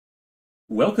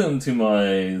Welcome to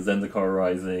my Zendikar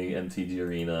Rising MTG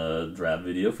Arena draft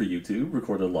video for YouTube,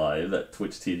 recorded live at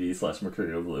Twitch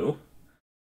TV/Mercurio Blue.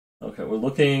 Okay, we're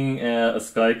looking at a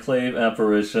Skyclave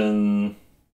Apparition,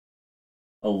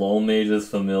 a Lull Mage's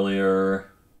Familiar,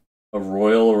 a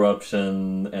Royal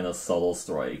Eruption, and a Subtle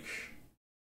Strike.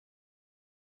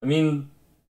 I mean,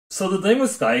 so the thing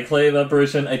with Skyclave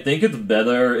Apparition, I think it's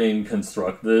better in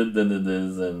Constructed than it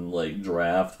is in, like,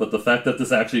 Draft, but the fact that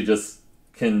this actually just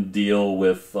can deal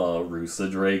with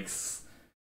Rusa Drakes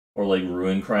or like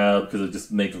Ruin Crab, because it just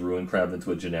makes Ruin Crab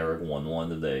into a generic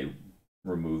 1/1 and they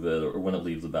remove it, or when it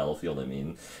leaves the battlefield. I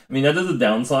mean that is a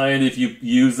downside. If you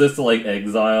use this to like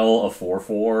exile a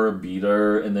 4/4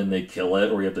 beater and then they kill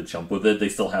it, or you have to chump with it, they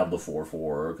still have the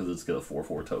 4/4 because it's got a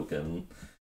 4/4 token.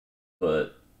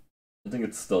 But I think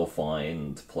it's still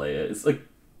fine to play it. It's like,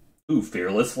 ooh,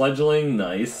 Fearless Fledgling,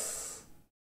 nice.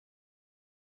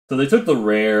 So they took the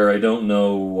rare. I don't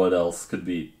know what else could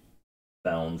be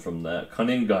found from that.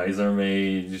 Cunning Geyser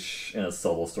Mage and a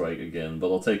Subtle Strike again,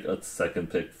 but I'll take a second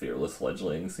pick. Fearless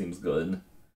Fledgling seems good.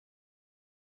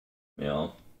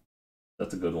 Yeah,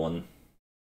 that's a good one.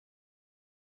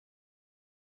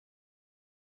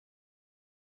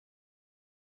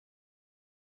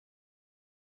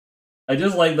 I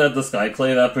just like that the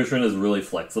Skyclave Apparition is really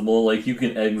flexible. Like, you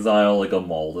can exile like a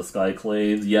Maul the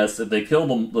Skyclaves. Yes, if they kill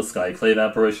the Skyclave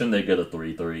Apparition, they get a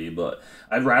 3/3, but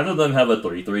I'd rather them have a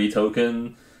 3/3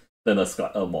 token than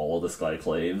a Maul of the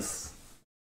Skyclaves.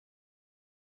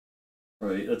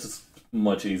 Right, that's just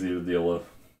much easier to deal with.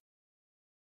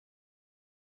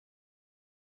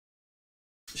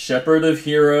 Shepherd of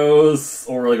Heroes,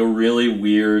 or like a really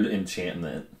weird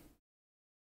enchantment.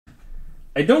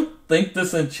 I don't think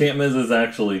this enchantment is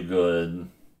actually good.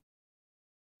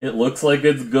 It looks like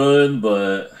it's good,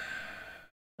 but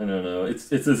I don't know.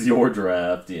 It's as your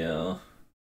draft, yeah.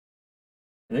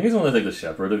 I think I just want to take the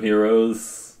Shepherd of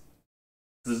Heroes.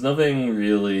 There's nothing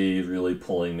really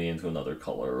pulling me into another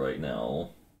color right now.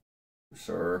 For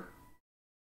sure.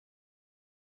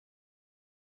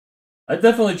 I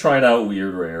definitely tried out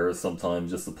weird rares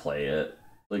sometimes just to play it.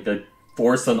 Like, I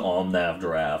forced an Omnav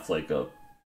draft, like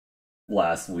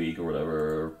last week or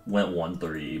whatever, went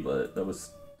 1-3, but that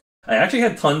was... I actually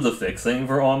had tons of fixing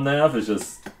for Omnav, it's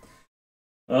just...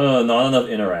 not enough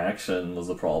interaction was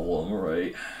the problem,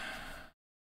 right?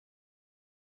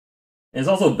 And it's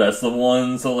also best of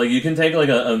one, so like you can take like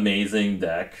an amazing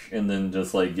deck and then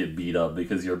just like get beat up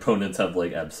because your opponents have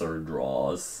like absurd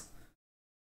draws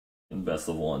in best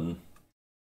of one.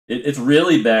 It's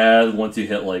really bad once you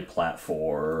hit like plat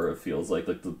 4. It feels like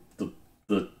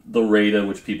the rate at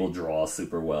which people draw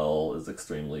super well is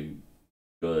extremely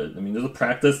good. I mean, there's a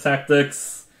Practice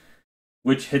Tactics,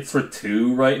 which hits for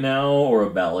 2 right now, or a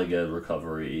Balaged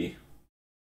Recovery.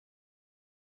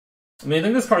 I mean, I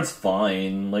think this card's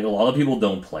fine. Like, a lot of people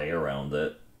don't play around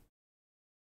it.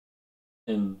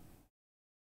 And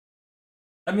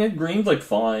I mean, green's like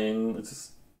fine. It's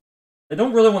just, I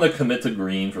don't really want to commit to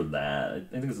green for that. I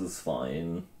think this is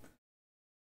fine.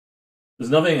 There's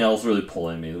nothing else really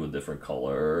pulling me to a different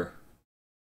color.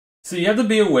 So you have to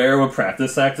be aware of a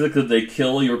Practice Tactic that they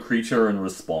kill your creature in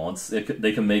response. They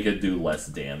can make it do less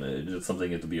damage. It's something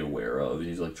you have to be aware of.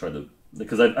 You like try to...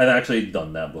 Because I've actually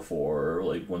done that before.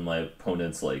 Like, when my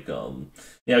opponent's like...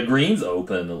 Yeah, green's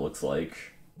open, it looks like.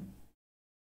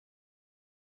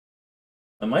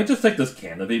 I might just take this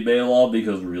Canopy Bailoff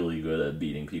because it's really good at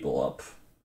beating people up.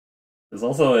 There's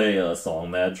also a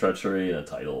Song Mad Treachery and a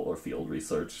Title or Field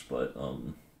Research, but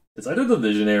it's either the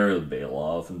Visionary or the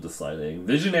Bailoff. I'm deciding.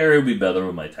 Visionary would be better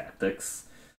with my tactics.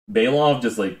 Bailoff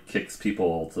just like kicks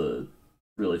people to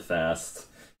really fast.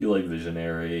 You like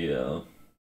Visionary?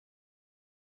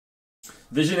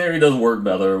 Visionary does work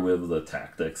better with the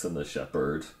tactics and the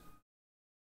Shepherd,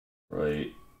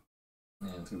 right?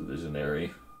 Yeah, let's do the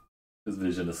Visionary because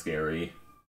Vision is scary.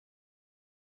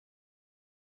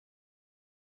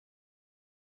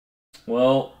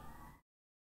 Well,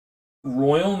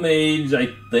 Royal Mage,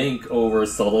 I think, over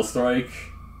Subtle Strike.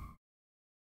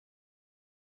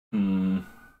 Yeah,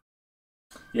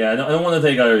 I don't want to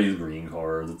take either of these green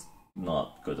cards. It's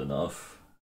not good enough.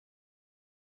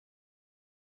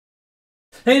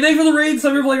 Hey, thank you for the raid!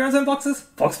 Some of your playgrounds and foxes.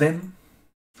 Fox spam.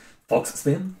 Fox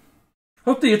spam.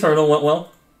 Hope the Eternal went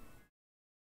well.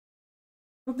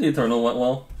 Hope the Eternal went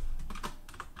well.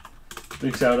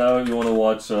 Big shout out if you want to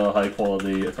watch high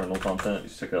quality Eternal content. You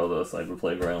should check out the Cyber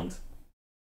Playground.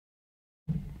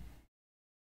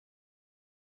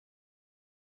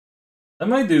 I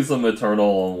might do some Eternal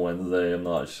on Wednesday. I'm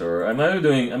not sure. I'm not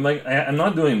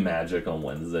doing Magic on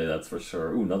Wednesday. That's for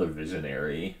sure. Ooh, another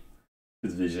Visionary.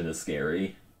 Because Vision is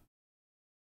scary.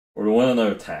 Or do we want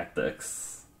another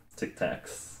tactics?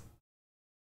 Tic-tacs.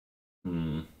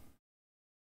 We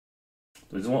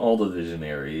just want all the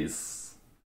visionaries.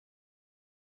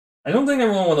 I don't think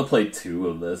everyone want to play 2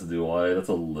 of this, do I? That's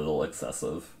a little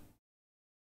excessive.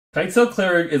 Kitesail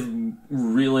Cleric is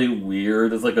really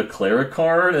weird. It's like a cleric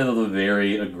card, and it's a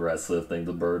very aggressive thing.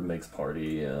 The bird makes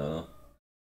party, yeah.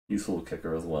 Useful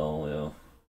kicker as well, yeah.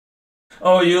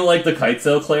 Oh, you like the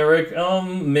Kitesail Cleric?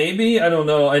 Maybe? I don't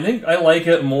know. I think I like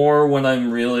it more when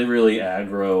I'm really, really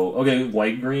aggro. Okay,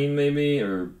 white-green, maybe?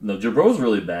 Or, no, Jabro's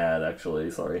really bad,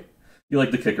 actually, sorry. You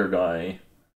like the kicker guy.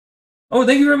 Oh,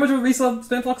 thank you very much for resub,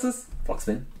 Spam Foxes. Fox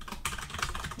Spam.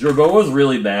 Jerboa's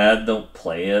really bad, don't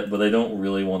play it, but I don't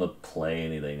really want to play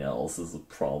anything else is the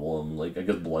problem. Like, I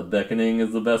guess Blood Beckoning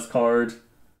is the best card.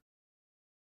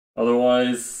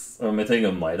 Otherwise, or am I taking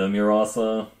a Mida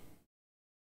Murasa?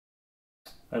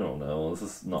 I don't know, this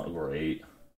is not great.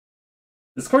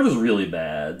 This card is really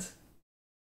bad.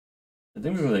 I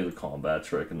think I'm gonna take the combat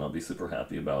trick and not be super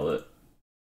happy about it.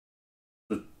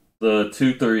 The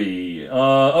 2-3.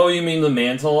 Oh, you mean the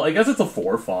mantle? I guess it's a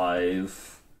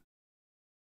 4-5.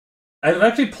 I've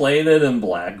actually played it in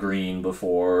black-green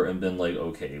before and been, like,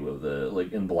 okay with it.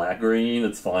 Like, in black-green,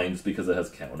 it's fine just because it has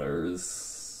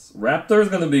counters. Raptor's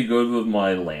gonna be good with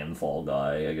my landfall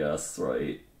guy, I guess,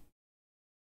 right?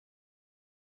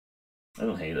 I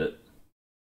don't hate it.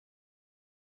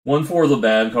 1-4 is a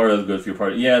bad card that's good for your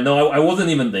party. Yeah, no, I wasn't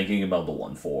even thinking about the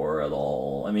 1-4 at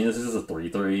all. I mean, this is just a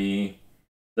 3-3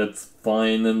 that's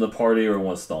fine in the party, or I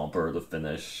want Stomper to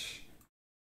finish.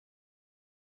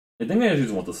 I think I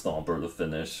just want the Stomper to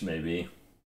finish, maybe.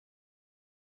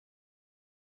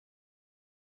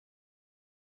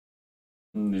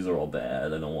 These are all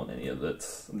bad, I don't want any of it.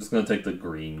 I'm just gonna take the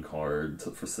green card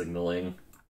for signaling.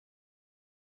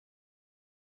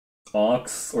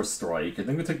 Ox or Strike? I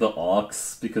think we take the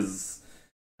Ox because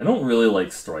I don't really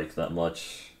like Strike that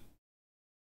much.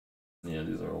 Yeah,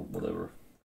 these are all whatever.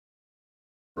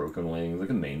 Broken Wings, I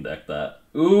can main deck that.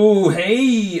 Ooh,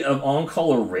 hey! An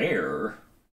on-color rare!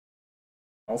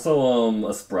 Also,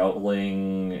 a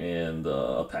Sproutling and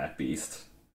a Pack Beast.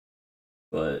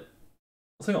 But,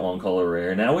 let's take an on-color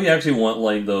rare. Now we actually want,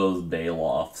 like, those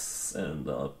Baylofts and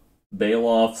the,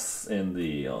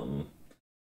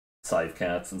 Scythe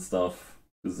Cats and stuff.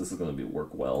 Because this is going to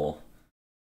work well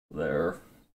there.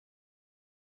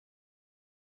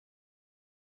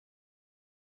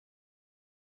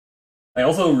 I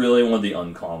also really want the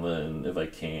uncommon if I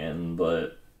can,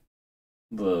 but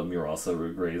the Murasa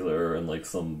Root Grazer and like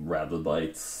some Rabid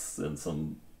Bites and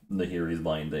some Nahiri's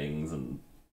Bindings and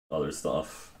other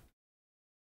stuff.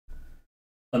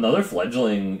 Another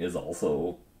Fledgling is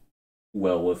also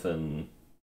well within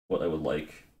what I would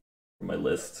like for my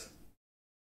list.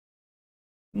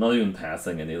 I'm not even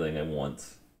passing anything I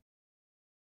want.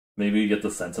 Maybe get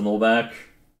the Sentinel back.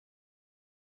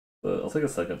 But I'll take a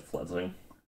second Fledgling.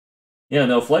 Yeah,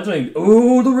 no, Fledgling.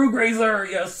 Ooh, the Root Grazer!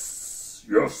 Yes!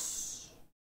 Yes!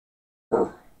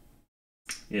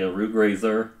 Yeah, Root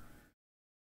Grazer.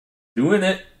 Doing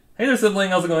it! Hey there,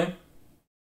 sibling, how's it going?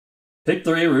 Pick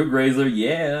 3, Root Grazer.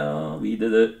 Yeah, we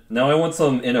did it. Now I want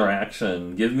some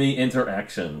interaction. Give me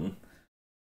interaction.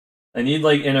 I need,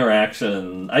 like,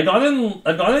 interaction. I got in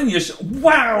Yish.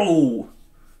 Wow!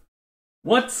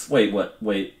 What?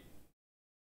 Wait.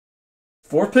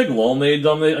 4th pick Lolmade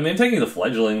Dummy. I mean, I'm taking the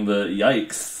Fledgling, but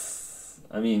yikes.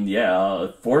 I mean, yeah.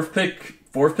 4th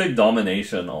pick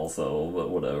Domination also, but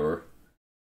whatever.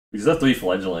 We just have 3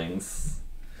 Fledglings.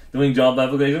 Doing job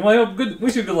application. Well, I hope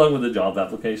wish you good luck with the job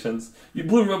applications.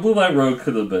 Blue Black Rogue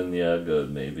could have been, yeah,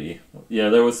 good, maybe. Yeah,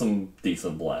 there was some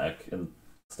decent black in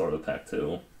Starter Pack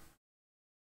 2.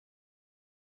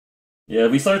 Yeah,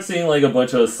 we start seeing like a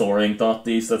bunch of soaring Thought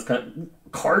Thieves. That's kind of...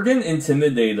 Kargan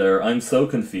Intimidator. I'm so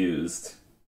confused.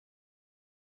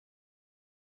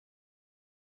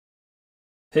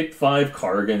 Pick 5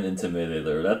 Kargan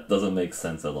Intimidator. That doesn't make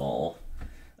sense at all.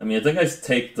 I mean, I think I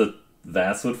take the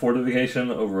Vastwood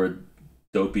Fortification over a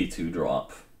dopey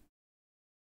 2-drop.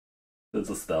 It's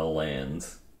a spell land.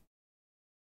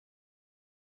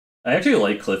 I actually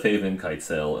like Cliffhaven,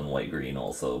 Kitesail, and White-Green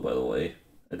also, by the way.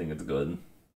 I think it's good.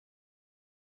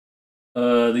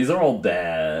 These are all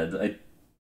bad. I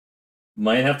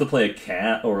might have to play a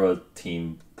cat or a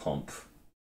team pump.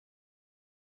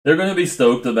 They're gonna be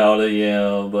stoked about it,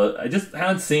 yeah, but I just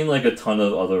haven't seen like a ton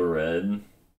of other red.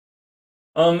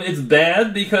 It's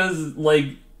bad because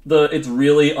like it's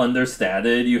really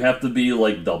understated. You have to be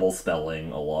like double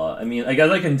spelling a lot. I mean, I guess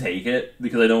I can take it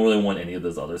because I don't really want any of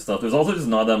this other stuff. There's also just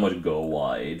not that much go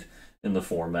wide in the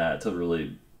format to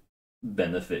really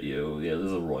benefit you. Yeah,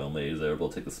 there's a Royal Maze there, but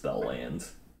I'll take the spell land.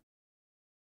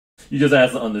 You just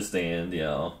have to understand,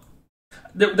 yeah.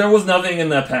 There was nothing in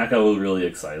that pack I was really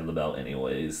excited about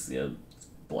anyways. Yeah,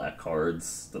 black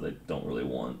cards that I don't really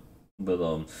want.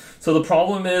 But so the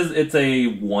problem is it's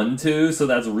a 1/2, so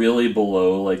that's really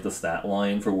below like the stat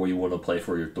line for where you want to play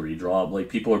for your 3-drop. Like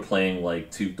people are playing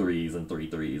like 2/3s and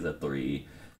 3/3s at 3.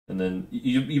 And then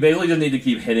you basically just need to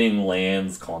keep hitting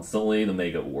lands constantly to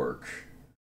make it work.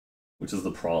 Which is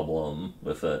the problem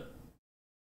with it.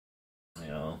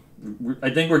 Yeah.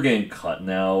 I think we're getting cut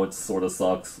now, which sort of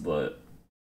sucks, but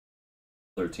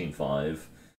 13-5.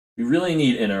 We really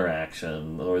need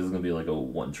interaction, otherwise it's going to be like a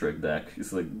one-trick deck.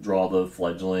 Just like draw the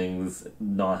fledglings,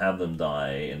 not have them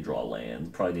die, and draw lands.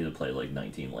 Probably need to play like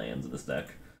 19 lands in this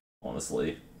deck,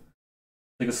 honestly.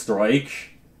 Take a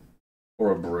strike,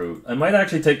 or a brute. I might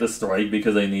actually take the strike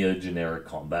because I need a generic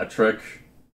combat trick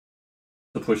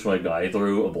to push my guy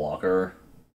through a blocker,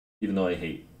 even though I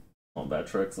hate combat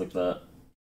tricks like that.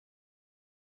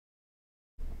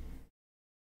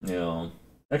 Yeah.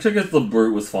 Actually, I guess the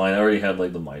brute was fine. I already had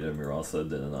like the Might of Murasa,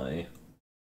 didn't I?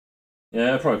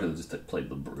 Yeah, I probably could have just played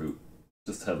the brute.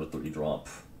 Just have a 3-drop.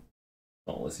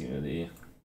 Dauntless Unity.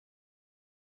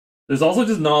 There's also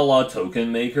just not a lot of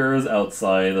token makers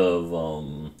outside of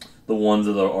the ones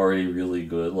that are already really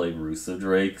good, like Rusa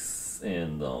Drakes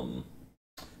and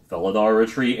Felidar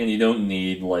Retreat, and you don't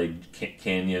need like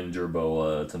Canyon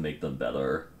Jerboa to make them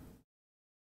better.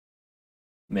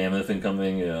 Mammoth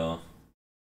incoming, yeah.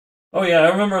 Oh yeah, I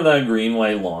remember that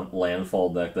green-white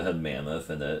landfall deck that had Mammoth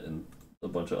in it, and a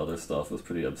bunch of other stuff. It was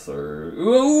pretty absurd.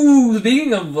 Ooh,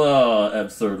 speaking of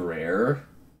absurd rare,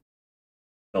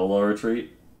 Felidar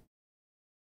Retreat.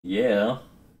 Yeah.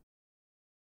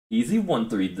 Easy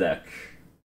 1/3 deck.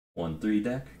 1/3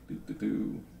 deck?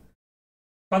 Doo-doo-doo.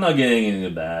 I'm not getting anything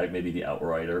in the bag. Maybe the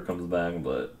Outrider comes back,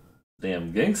 but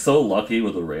damn, getting so lucky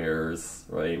with the rares,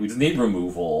 right? We just need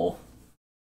removal.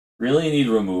 Really need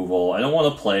removal. I don't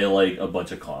want to play like a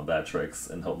bunch of combat tricks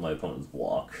and hope my opponents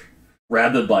block.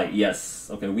 Rabbit Bite, yes.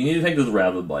 Okay, we need to take this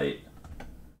Rabbit Bite.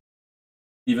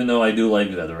 Even though I do like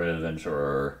Veteran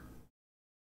Adventurer.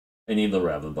 I need the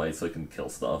Rabbit Bite so I can kill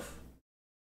stuff.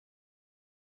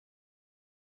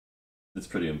 It's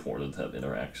pretty important to have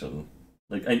interaction.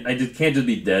 Like, I just can't just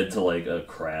be dead to like a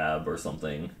crab or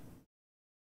something.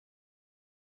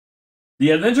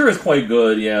 The adventure is quite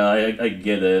good, yeah, I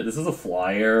get it. This is a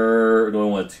flyer, or do I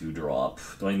want a 2-drop?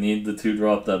 Do I need the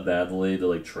 2-drop that badly to,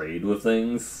 like, trade with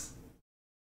things?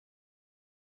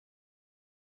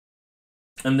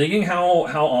 I'm thinking how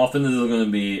often this is going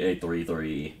to be a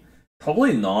 3/3.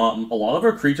 Probably not. A lot of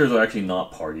our creatures are actually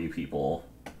not party people.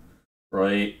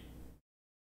 Right?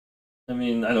 I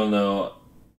mean, I don't know.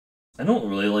 I don't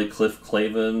really like Cliff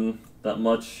Clavin that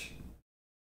much.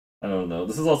 I don't know.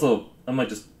 This is also... I might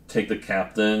just take the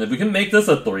captain. If we can make this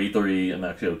a 3/3, I'm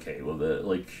actually okay with it.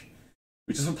 Like,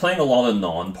 we just been playing a lot of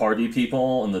non-party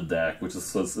people in the deck, which is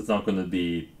so it's not going to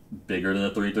be bigger than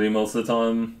a 3/3 most of the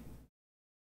time.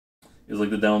 Is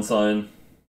like the downside.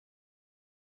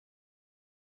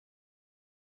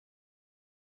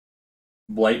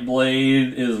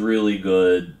 Blightblade is really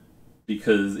good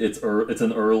because it's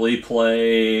an early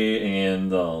play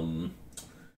and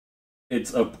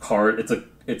it's a card.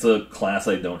 It's a class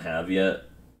I don't have yet.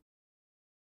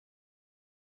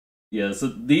 Yeah, so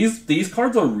these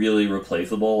cards are really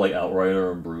replaceable. Like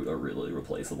Outrider and Brute are really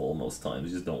replaceable most times.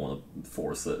 You just don't want to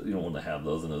force it. You don't want to have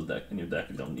those in your deck.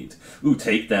 You don't need to. Ooh,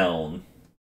 Takedown.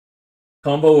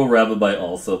 Combo with Rabbit Bite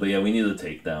also, but yeah, we need a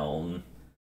Takedown.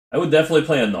 I would definitely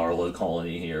play a Gnarlid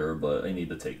Colony here, but I need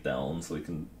the Takedown so we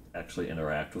can actually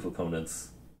interact with opponents.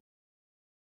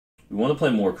 We want to play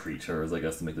more creatures, I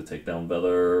guess, to make the Takedown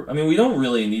better. I mean, we don't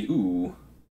really need... Ooh.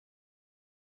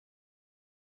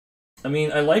 I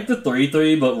mean, I like the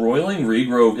 3/3, but Roiling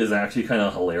Regrove is actually kind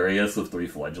of hilarious with 3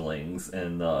 Fledglings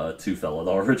and 2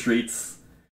 Felidar Retreats.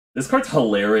 This card's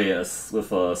hilarious with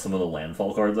some of the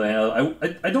landfall cards I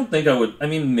have. I don't think I would... I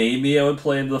mean, maybe I would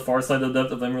play the Far Side of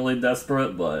Death if I'm really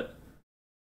desperate, but...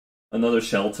 Another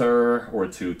Shelter or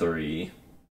 2/3.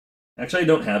 Actually, I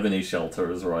don't have any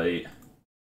Shelters, right?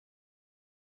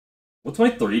 What's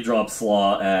my 3-drop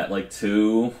slot at? Like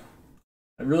 2?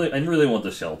 I really want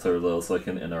the Shelter, though, so I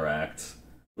can interact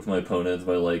with my opponents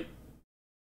by, like,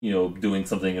 you know, doing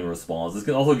something in response. This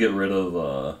can also get rid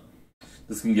of,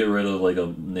 this can get rid of, like, a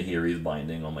Nahiri's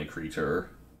Binding on my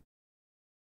creature.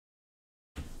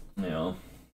 You know.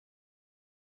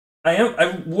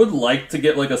 I would like to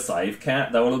get, like, a Scythe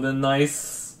Cat. That would have been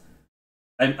nice.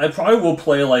 I probably will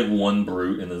play, like, 1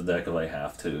 Brute in this deck if I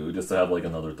have to, just to have, like,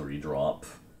 another 3-drop.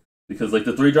 Because, like,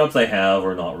 the 3-drops I have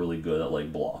are not really good at,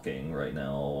 like, blocking right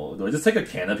now. Do I just take a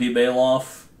Canopy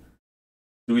Baloff?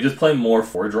 Do we just play more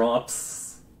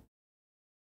 4-drops?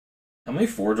 How many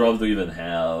 4 drops do we even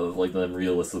have, like, that I'm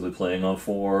realistically playing on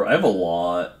 4? I have a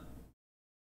lot.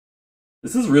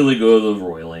 This is really good with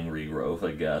Roiling Regrowth,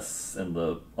 I guess, and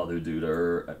the other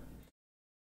duder.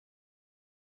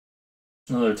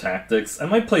 Another Tactics. I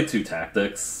might play 2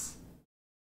 Tactics.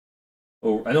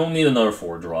 Oh, I don't need another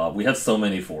 4-drop. We have so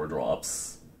many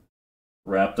 4-drops.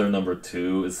 Raptor number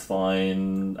 2 is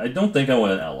fine. I don't think I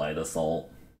want an Allied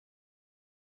Assault.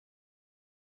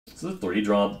 This is a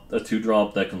 3-drop, a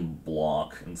 2-drop that can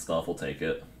block and stuff. We'll take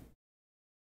it.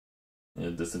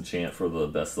 Disenchant for the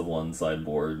best of one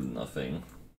sideboard, nothing.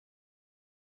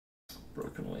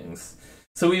 Broken Wings.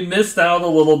 So we missed out a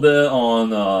little bit on,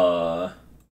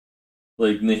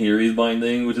 like, Nahiri's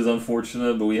Binding, which is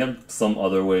unfortunate, but we have some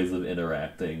other ways of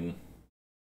interacting.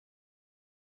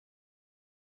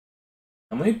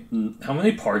 How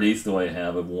many parties do I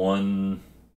have? Of 1,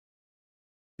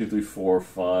 2, 3, 4,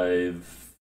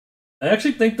 5. I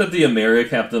actually think that the America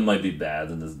Captain might be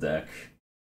bad in this deck.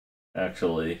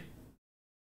 Actually.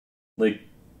 Like,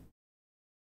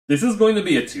 this is going to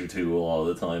be a 2-2 a lot of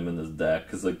the time in this deck,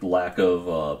 because, like, lack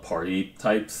of party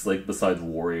types, like, besides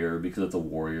Warrior, because it's a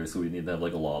Warrior, so we need to have,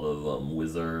 like, a lot of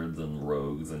Wizards and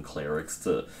Rogues and Clerics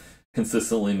to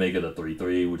consistently make it a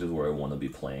 3-3, which is where I want to be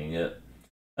playing it.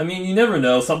 I mean, you never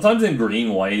know. Sometimes in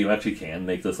green-white, you actually can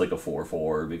make this like a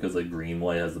 4-4, because like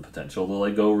green-white has the potential to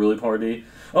like go really party.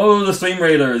 Oh, the Stream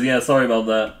Raiders! Yeah, sorry about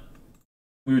that.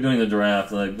 We were doing the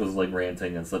draft, and I was like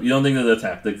ranting and stuff. You don't think of the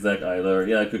Tactics deck either?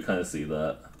 Yeah, I could kind of see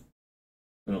that.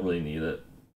 I don't really need it.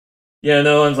 Yeah,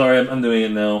 no, I'm sorry. I'm doing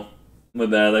it now. My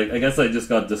bad. I guess I just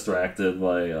got distracted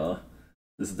by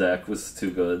this deck was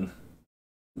too good.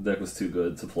 The deck was too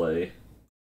good to play.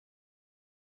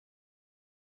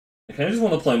 I kind of just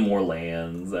want to play more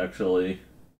lands, actually.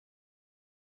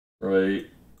 Right.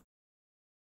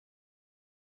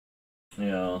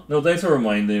 Yeah. No, thanks for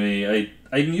reminding me.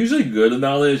 I'm usually good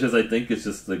about it, it's just I think it's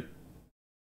just the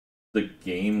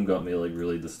game got me like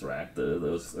really distracted. It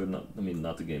was, or not, I mean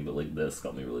not the game, but like this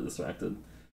got me really distracted.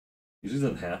 Usually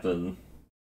doesn't happen.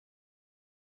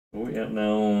 Oh yeah,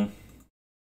 no.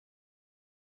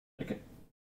 Okay.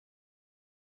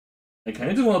 I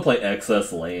kind of just want to play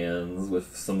excess lands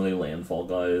with so many landfall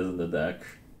guys in the deck,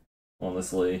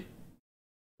 honestly.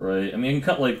 Right? I mean, I can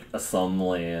cut like a some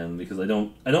land because I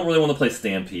don't really want to play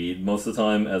Stampede most of the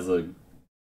time as a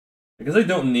because I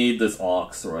don't need this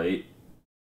Ox, right?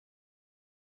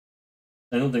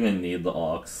 I don't think I need the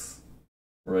Ox,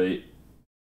 right?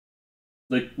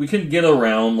 Like we can get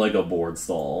around like a board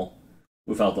stall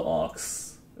without the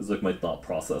Ox. Is like my thought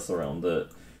process around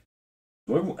it.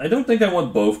 I don't think I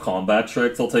want both combat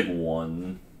tricks. I'll take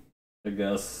one, I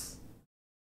guess.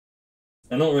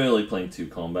 I don't really like playing 2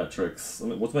 combat tricks. I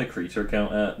mean, what's my creature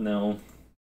count at now?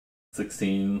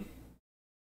 16.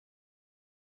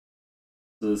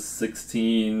 So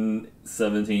 16,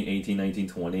 17, 18, 19,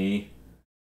 20.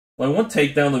 Well, I want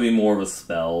Takedown to be more of a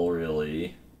spell,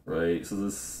 really. Right? So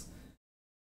this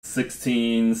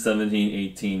 16, 17,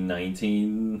 18,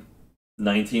 19...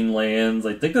 19 lands.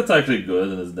 I think that's actually good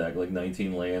in this deck, like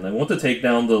 19 land. I want the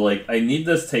takedown to like I need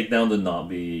this takedown to not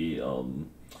be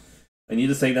I need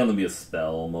this takedown to be a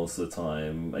spell most of the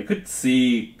time. I could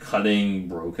see cutting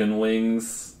Broken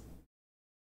Wings.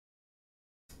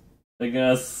 I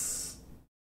guess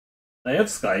I have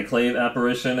Skyclave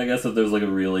Apparition, I guess if there's like a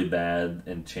really bad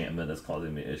enchantment that's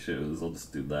causing me issues. I'll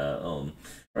just do that.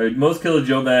 Alright, most killer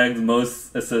Joe Bags,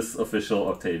 most assists official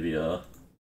Octavia.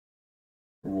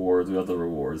 Rewards, we have the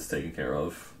rewards taken care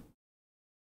of.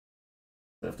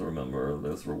 I have to remember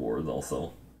there's rewards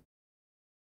also.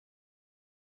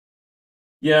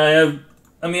 Yeah, I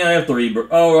have 3.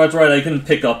 Oh, that's right, I can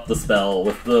pick up the spell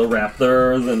with the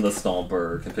Raptors and the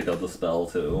Stomper. Can pick up the spell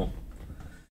too.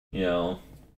 Yeah.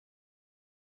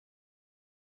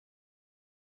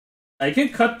 I can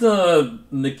cut the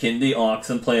McKindy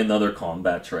Ox and play another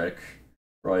combat trick,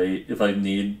 right? If I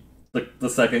need the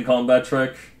second combat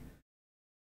trick.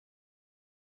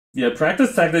 Yeah,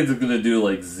 Practice Tactics is gonna do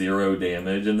like 0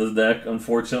 damage in this deck,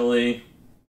 unfortunately.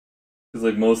 Because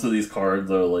like most of these cards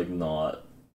are like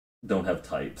don't have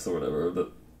types or whatever,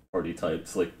 the party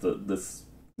types. Like this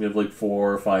we have like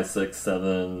 4, 5, 6,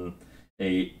 7,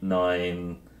 8,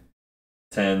 9,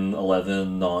 10,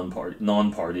 11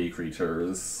 non-party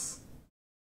creatures.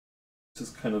 Which is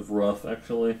kind of rough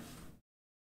actually.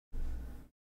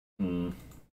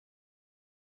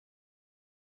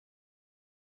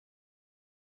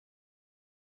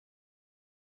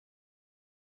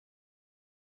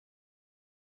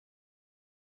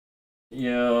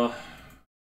 Yeah.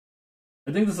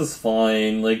 I think this is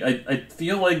fine. Like, I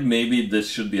feel like maybe this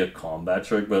should be a combat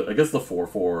trick, but I guess the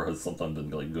 4/4 has sometimes been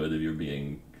like good if you're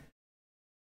being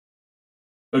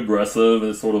aggressive,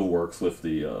 and it sort of works with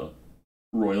the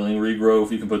roiling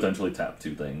regrowth. You can potentially tap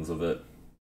 2 things with it.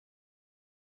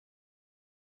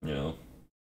 You know.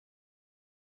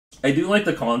 I do like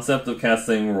the concept of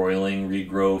casting roiling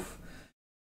regrowth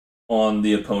on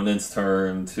the opponent's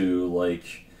turn to,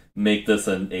 like, make this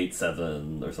an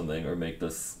 8/7 or something, or make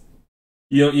this.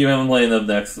 You haven't played the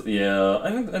next. Yeah, I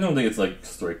don't think it's, like,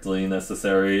 strictly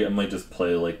necessary. I might just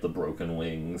play, like, the Broken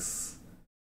Wings,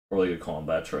 or, like, a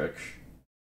combat trick.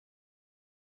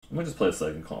 I might just play a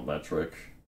second combat trick.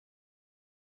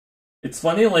 It's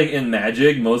funny, like, in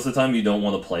Magic, most of the time you don't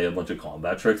want to play a bunch of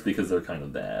combat tricks because they're kind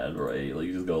of bad, right? Like,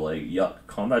 you just go, like, yuck,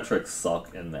 combat tricks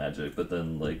suck in Magic, but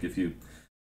then, like, if you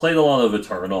played a lot of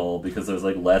Eternal, because there's,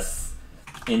 like, less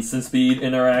instant speed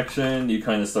interaction, you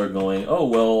kind of start going, oh,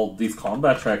 well, these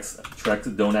combat tracks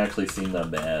don't actually seem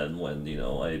that bad when, you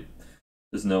know,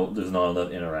 there's not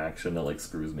enough interaction that, like,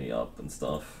 screws me up and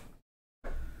stuff,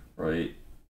 right?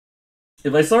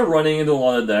 If I start running into a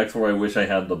lot of decks where I wish I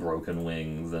had the Broken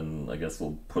Wings, then I guess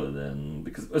we'll put it in,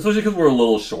 especially because we're a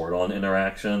little short on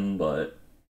interaction, but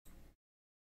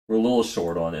we're a little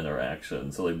short on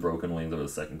interaction, so, like, Broken Wings or the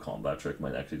second combat trick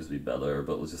might actually just be better,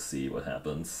 but let's just see what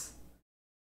happens.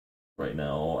 Right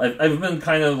now, I've been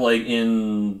kind of, like,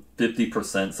 in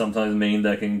 50% sometimes main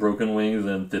decking Broken Wings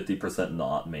and 50%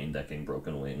 not main decking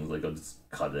Broken Wings. Like, I'll just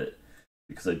cut it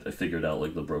because I figured out,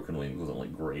 like, the Broken Wings wasn't,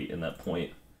 like, great in that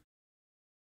point.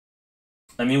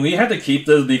 I mean, we had to keep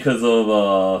this because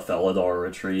of Felidar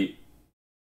Retreat.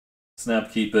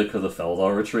 Snap keep it because of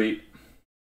Felidar Retreat.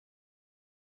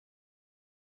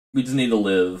 We just need to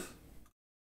live.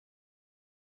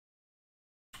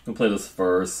 We'll play this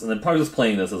first, and then probably just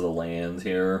playing this as a land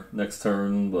here next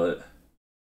turn, but...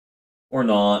 Or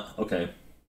not. Okay.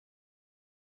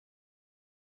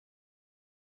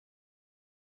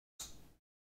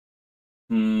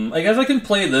 I guess I can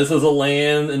play this as a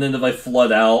land, and then if I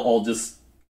flood out, I'll just...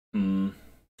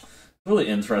 Really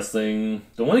interesting.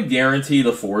 Don't want to guarantee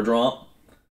the 4-drop.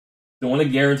 Don't want to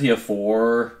guarantee a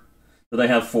 4. That I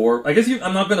have 4. I guess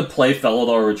I'm not going to play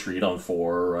Felidar Retreat on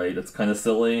 4, right? It's kind of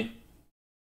silly.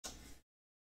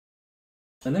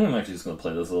 I think I'm actually just going to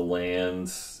play this as a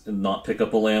land and not pick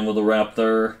up a land with a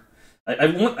Raptor.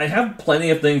 I have plenty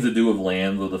of things to do with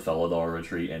lands with the Felidar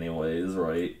Retreat anyways,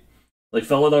 right? Like,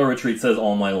 Felidar Retreat says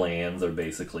all my lands are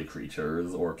basically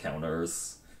creatures or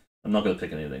counters. I'm not going to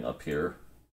pick anything up here.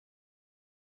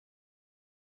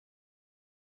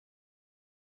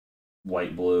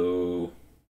 White-blue.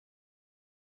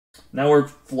 Now we're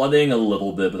flooding a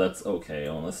little bit, but that's okay,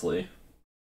 honestly.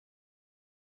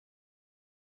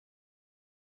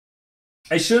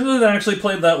 I shouldn't have actually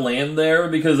played that land there,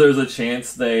 because there's a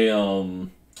chance they, Oh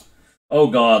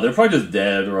god, they're probably just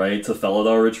dead, right? To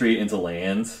Felidar Retreat into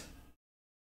land.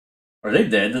 Are they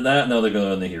dead to that? No, they're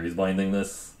going to Nahiri's Binding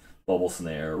this. Bubble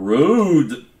Snare.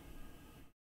 Rude!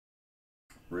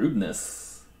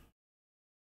 Rudeness.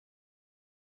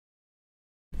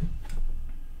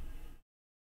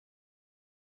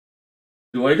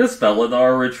 Do I just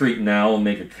Felidar Retreat now and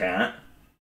make a cat?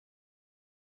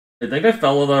 I think I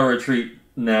Felidar Retreat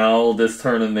now this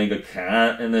turn and make a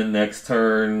cat, and then next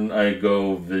turn I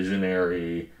go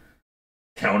Visionary,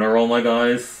 counter all my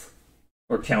guys.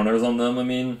 Or counters on them, I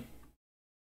mean.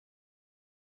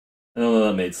 I don't know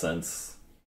if that made sense.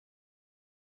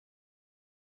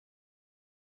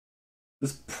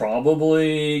 This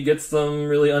probably gets them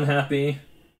really unhappy.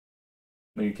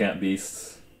 Make a cat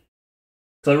beast.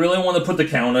 So I really want to put the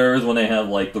counters when they have,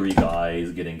 like, 3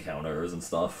 guys getting counters and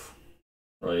stuff.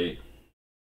 Right?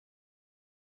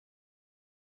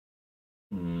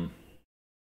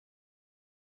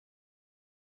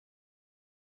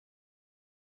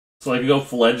 So I can go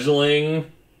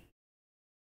Fledgling,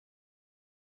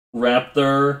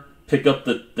 Raptor, pick up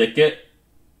the Thicket,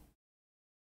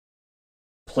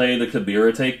 play the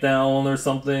Kabira takedown or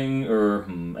something, or,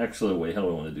 actually, wait, how do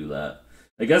I want to do that?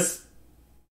 I guess...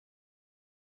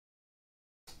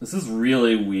 This is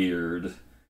really weird,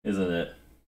 isn't it?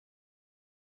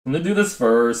 I'm gonna do this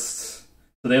first.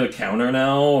 Do they have a counter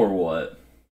now, or what?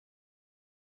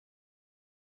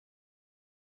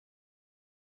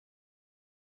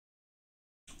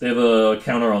 They have a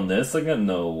counter on this again?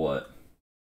 No, what?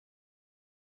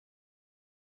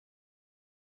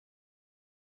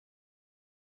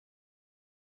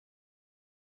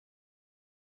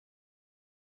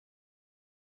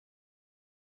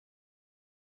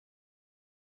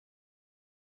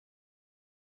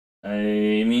 I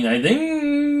mean, I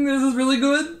think this is really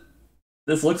good.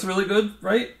 This looks really good,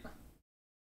 right?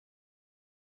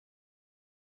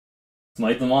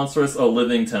 Smite the Monstrous? Oh,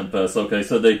 Living Tempest. Okay,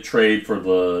 so they trade for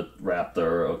the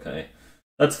Raptor. Okay.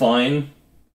 That's fine.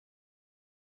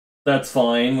 That's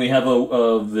fine. We have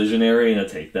a visionary and a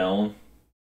takedown.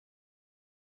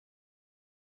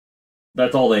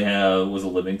 That's all they have was a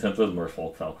living temp with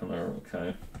Merfolk Falconer.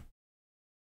 Okay.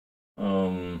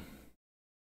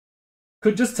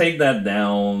 Could just take that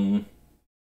down.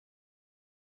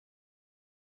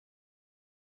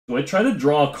 Do I try to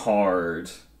draw a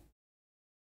card?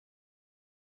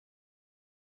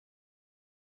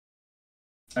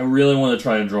 I really want to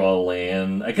try to draw a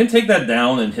land. I can take that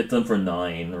down and hit them for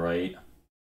 9, right?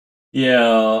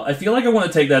 Yeah, I feel like I want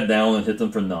to take that down and hit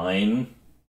them for 9.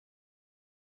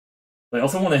 But I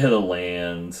also want to hit a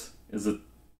land. Is it...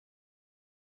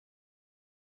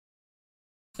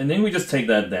 And then we just take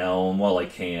that down while I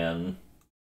can.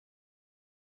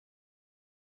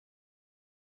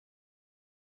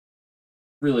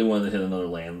 Really wanted to hit another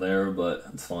land there, but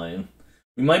it's fine.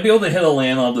 We might be able to hit a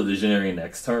land on the Visionary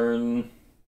next turn.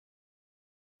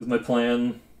 Is my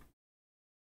plan.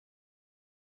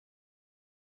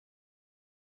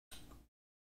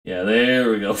 Yeah,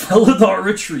 there we go. Felidar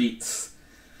retreats.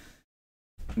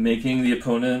 Making the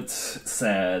opponent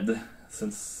sad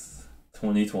since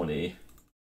 2020.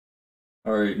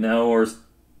 Alright, now we're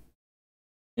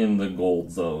in the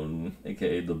gold zone,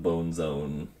 aka the bone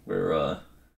zone, where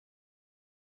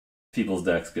people's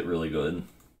decks get really good.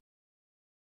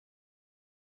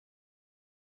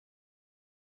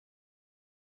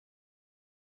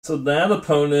 So that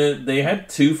opponent, they had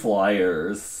 2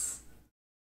 flyers.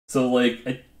 So, like,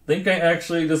 I think I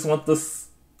actually just want this...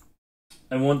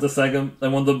 I want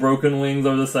the Broken Wings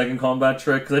or the second combat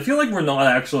trick, because I feel like we're not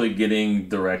actually getting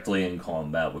directly in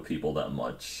combat with people that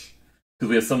much. Because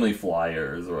we have so many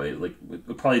flyers, right? Like, we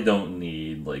probably don't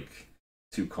need, like,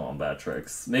 2 combat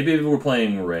tricks. Maybe if we're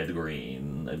playing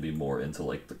red-green, I'd be more into,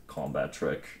 like, the combat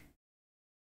trick.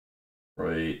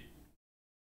 Right?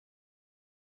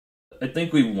 I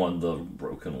think we won the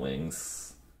Broken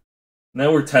Wings.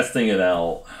 Now we're testing it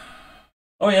out.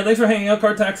 Oh yeah, thanks for hanging out,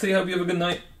 Card Taxi. Hope you have a good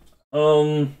night.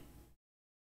 I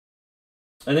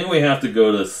think we have to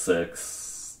go to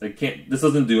 6. I can't... This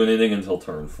doesn't do anything until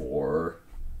turn 4.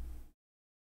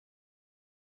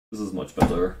 This is much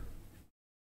better.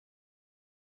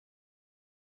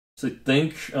 So I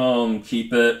think,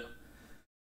 keep it.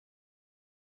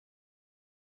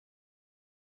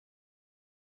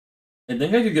 I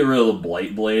think I could get rid of the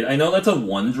Blight Blade. I know that's a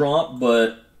 1-drop,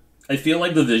 but I feel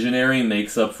like the Visionary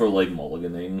makes up for, like,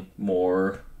 mulliganing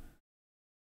more.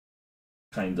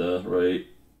 Kinda, right?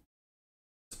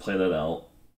 Let's play that out.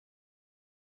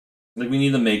 Like, we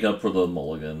need to make up for the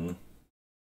mulligan.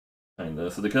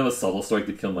 Kinda. So they could have a Subtle Strike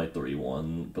to kill my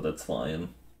 3-1, but that's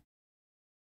fine.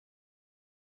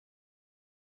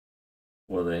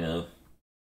 What do they have?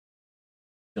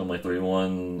 Kill my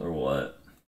 3-1, or what?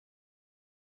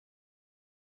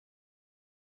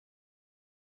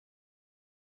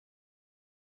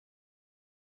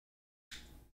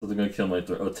 So they're gonna kill my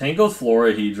 3... Oh, Tanko's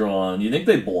Florahedron. You think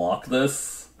they block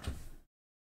this?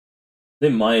 They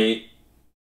might.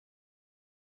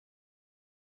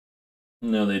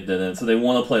 No, they didn't. So they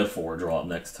want to play a 4-drop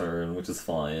next turn, which is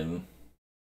fine.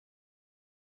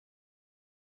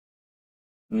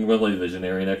 And we're gonna play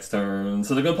Visionary next turn.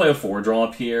 So they're gonna play a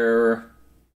 4-drop here.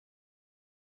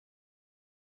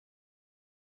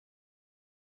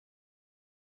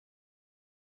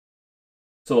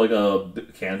 So like a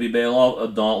Canopy Bailout, a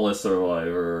Dauntless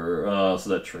Survivor, so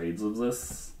that trades with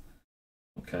this.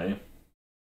 Okay.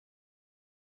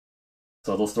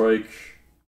 Subtle Strike,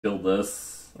 kill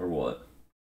this, or what?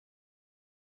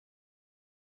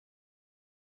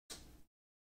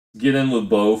 Get in with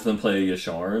both, then play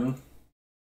Yasharn.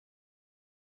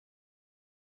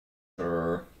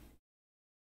 Sure.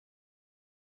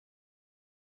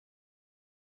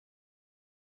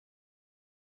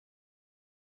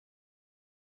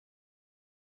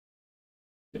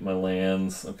 Get my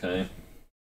lands, okay.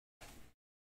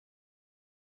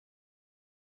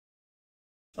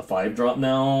 A 5-drop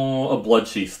now? A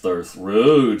Bloodchief's Thirst.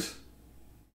 Rude!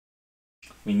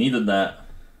 We needed that.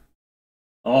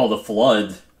 Oh, the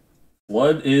Flood.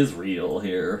 Flood is real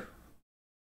here.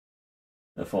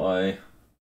 FYI.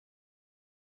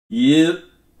 Yep.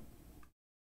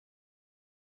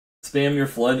 Spam your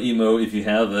Flood emote if you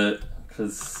have it,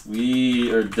 because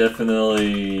we are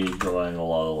definitely drawing a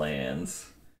lot of lands.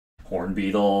 Horn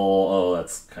Beetle. Oh,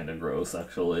 that's kind of gross,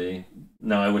 actually.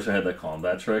 Now I wish I had that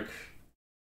combat trick.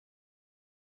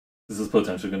 This is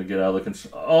potentially going to get out of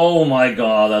control. Oh my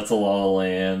god, that's a lot of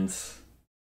lands.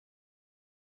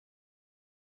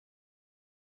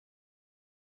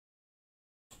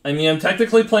 I mean, I'm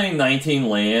technically playing 19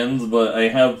 lands, but I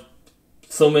have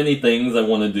so many things I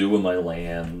want to do with my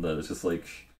land that it's just like...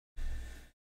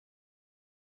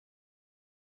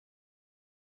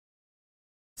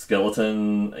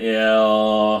 Skeleton,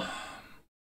 yeah.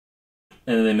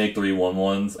 And then they make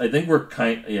 3/1/1s. I think we're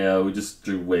yeah, we just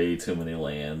drew way too many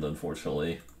land,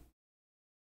 unfortunately.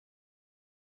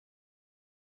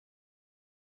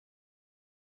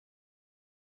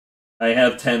 I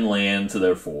have 10 land to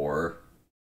their 4.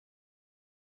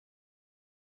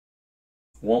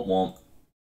 Womp womp.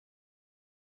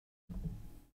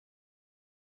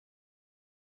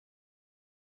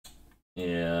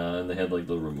 Yeah, and they had like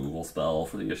the removal spell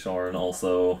for the Yasharn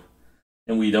also.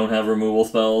 And we don't have removal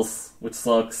spells, which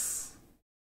sucks.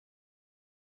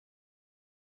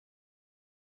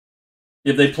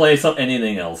 If they play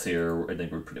anything else here, I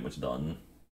think we're pretty much done.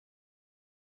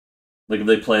 Like if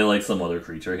they play like some other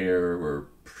creature here, we're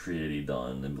pretty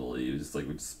done. I believe just like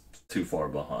we're just too far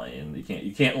behind.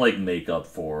 You can't like make up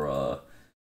for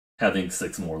having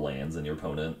 6 more lands than your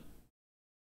opponent.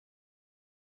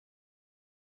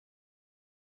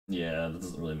 Yeah, that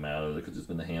doesn't really matter. That could just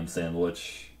been a ham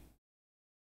sandwich.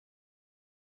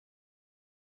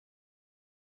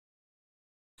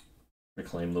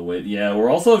 Reclaim the weight. Yeah, we're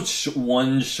also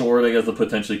 1 short, I guess, of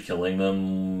potentially killing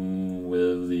them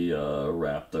with the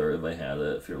Raptor if I had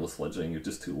it. Fearless Sledging, you're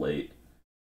just too late.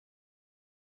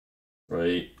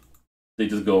 Right? They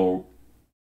just go...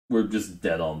 We're just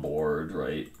dead on board,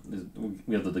 right?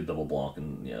 We have to like double block,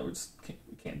 and yeah, we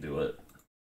can't do it.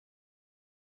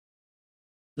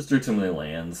 Just drew too many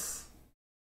lands.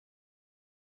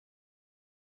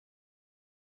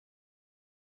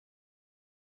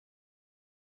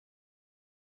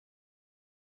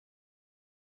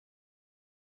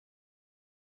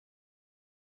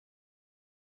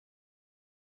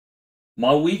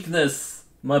 My weakness!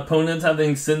 My opponent's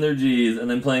having synergies and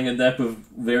then playing a deck with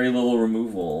very little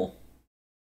removal.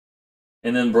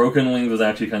 And then Broken Wings was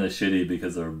actually kind of shitty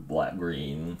because they're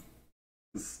black-green.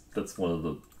 That's one of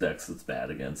the decks that's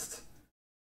bad against.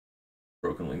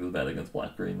 Broken Wings is bad against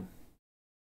black-green.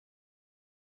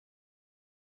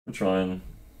 I'm trying.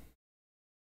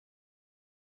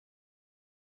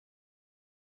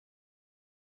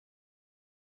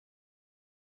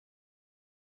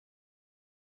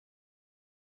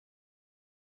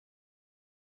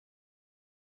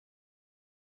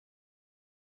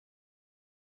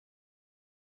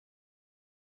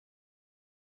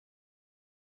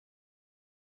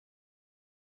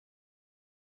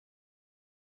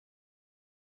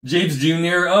 Japes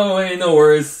Jr. Oh, hey, no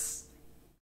worries.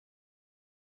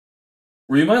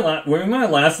 Were you my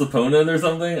last opponent or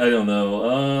something? I don't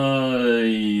know.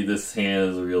 This hand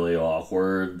is really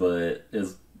awkward, but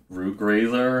is Root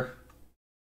Grazer?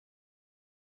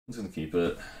 I'm just gonna keep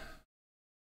it.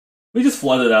 We just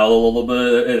flooded out a little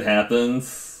bit. It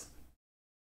happens.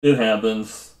 It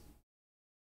happens.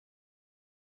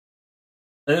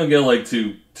 I don't get like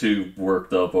too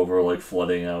worked up over like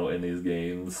flooding out in these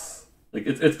games. Like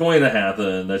it's going to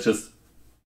happen. That's just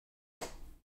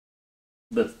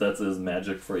that's his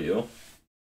magic for you.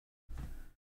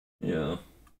 Yeah.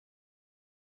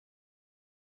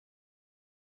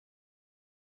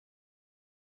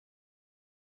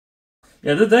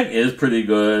 Yeah, the deck is pretty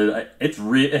good.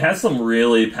 It has some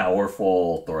really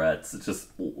powerful threats. It's just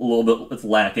a little bit. It's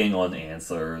lacking on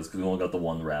answers because we only got the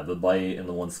 1 Rabid Bite and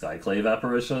the 1 Skyclave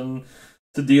Apparition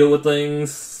to deal with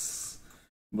things.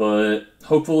 But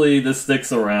hopefully this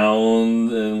sticks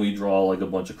around and we draw like a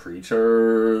bunch of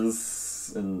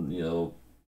creatures and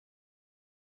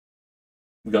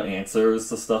we got answers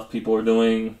to stuff people are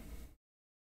doing.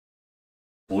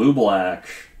 Blue black.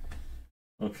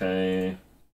 Okay.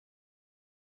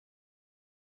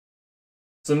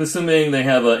 So I'm assuming they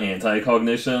have an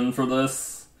anti-cognition for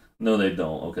this? No, they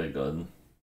don't. Okay, good.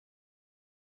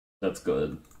 That's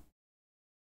good.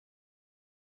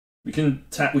 We can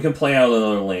play out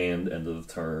another land end of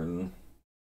turn.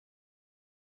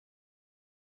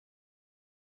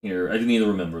 Here, I need to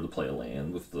remember to play a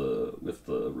land with the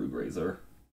Root Grazer.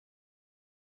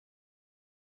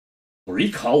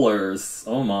 3 colors.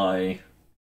 Oh my.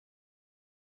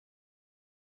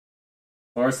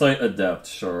 Farsight Adept,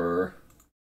 sure.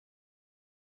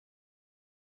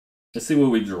 Let's see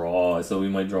what we draw. So we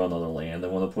might draw another land I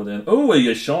want to put in. Oh, a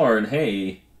Yasharn,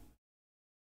 hey!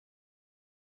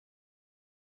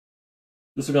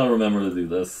 Just gotta remember to do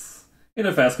this. Hey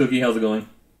there, Fast Cookie, how's it going?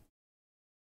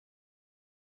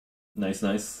 Nice,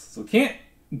 nice. So we can't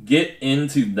get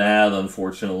into that,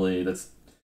 unfortunately.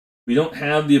 We don't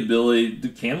have the ability...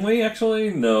 Can we,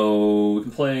 actually? No. We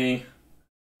can play...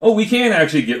 Oh, we can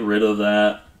actually get rid of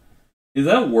that. Is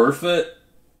that worth it?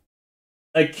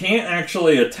 I can't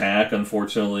actually attack,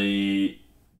 unfortunately,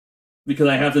 because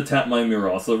I have to tap my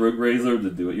Murasa Root Grazer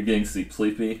to do it. You're getting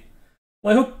sleepy.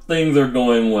 Well, I hope things are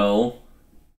going well.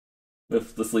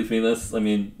 with the sleepiness. I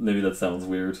mean, maybe that sounds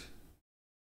weird.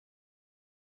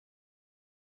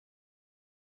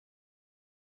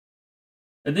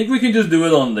 I think we can just do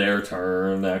it on their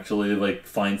turn, actually. Like,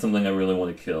 find something I really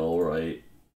want to kill, right?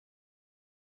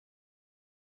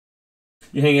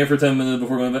 You hang out for 10 minutes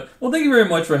before going back. Well, thank you very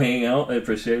much for hanging out. I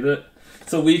appreciate it.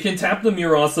 So we can tap the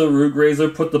Murasa Root Grazer,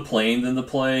 put the Plains into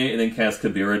play, and then cast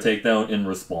Kabira Takedown in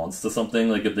response to something.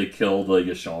 Like if they killed like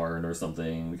a Sharn or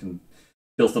something, we can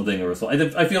kill something in response.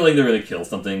 I feel like they're gonna kill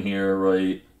something here,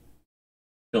 right?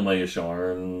 Kill my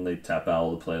Yasharn, they tap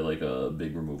out to play like a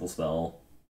big removal spell.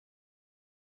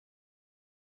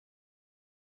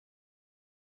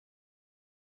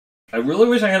 I really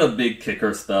wish I had a big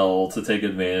kicker spell to take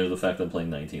advantage of the fact that I'm playing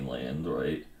 19 land,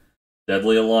 right?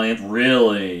 Deadly Alliance,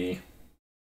 really?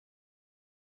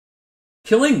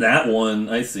 Killing that one,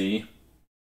 I see.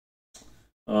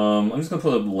 I'm just gonna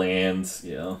put up lands,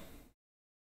 yeah.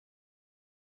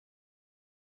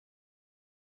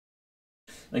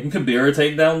 I can Kabira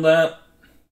take down that.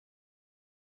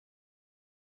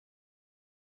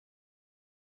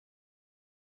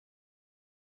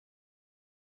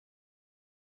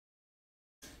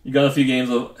 You got a few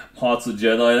games of Hots with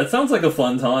Jedi. That sounds like a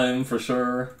fun time, for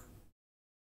sure.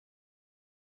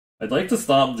 I'd like to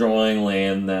stop drawing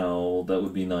land now. That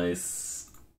would be nice.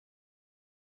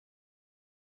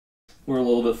 We're a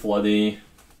little bit floody.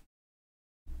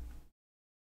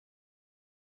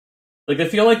 Like, I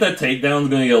feel like that takedown's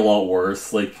gonna get a lot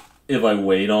worse, like, if I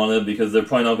wait on it, because they're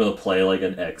probably not gonna play, like,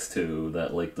 an X2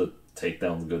 that, like, the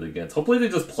takedown's good against. Hopefully they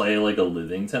just play, like, a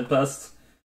Living Tempest.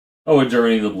 Oh, a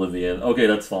Journey to Oblivion. Okay,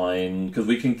 that's fine, because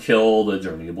we can kill the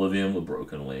Journey to Oblivion with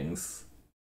Broken Wings.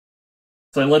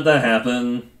 So I let that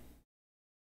happen,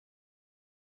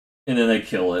 and then I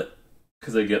kill it,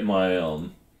 because I get my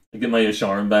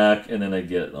Yasharn back, and then I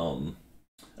get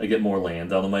more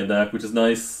land out of my deck, which is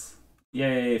nice.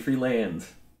 Yay, free land.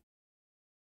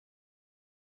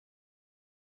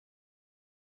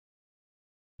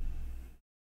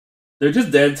 They're just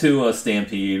dead to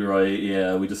Stampede, right?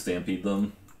 Yeah, we just Stampede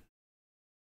them.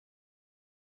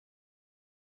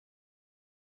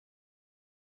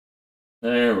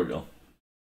 There we go.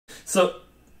 So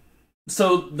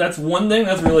that's one thing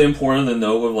that's really important to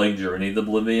note with like Journey to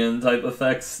Oblivion type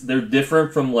effects. They're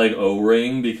different from like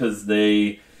O-Ring because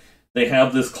they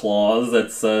have this clause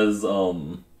that says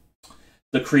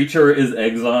the creature is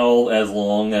exiled as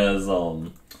long as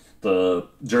the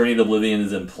Journey to Oblivion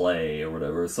is in play or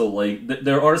whatever. So like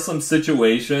there are some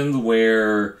situations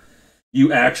where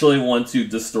you actually want to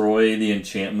destroy the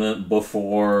enchantment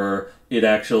before it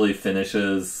actually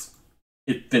finishes.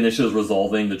 It finishes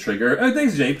resolving the trigger. Oh,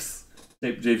 thanks, Japes.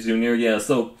 Japes Jr. Yeah,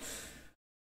 so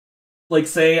like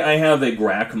say I have a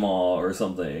Grakmaw or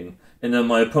something, and then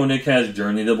my opponent casts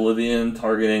Journey to Oblivion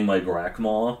targeting my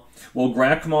Grakmaw. Well,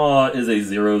 Grakmaw is a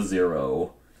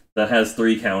 0/0 that has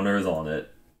 3 counters on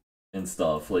it and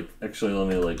stuff. Like, actually, let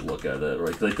me like look at it,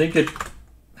 right? Because I think it.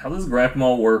 How does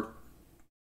Grakmaw work?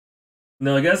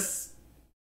 No, I guess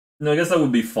that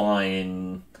would be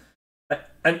fine.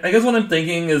 I guess what I'm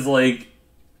thinking is like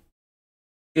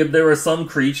if there are some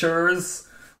creatures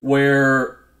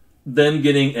where them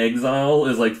getting exile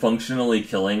is like functionally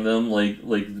killing them, like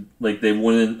they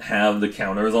wouldn't have the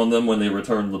counters on them when they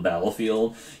return to the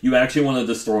battlefield. You actually want to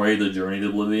destroy the Journey to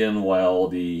Oblivion while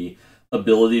the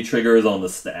ability trigger is on the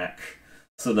stack,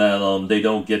 so that they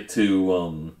don't get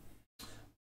to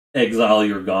exile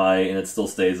your guy and it still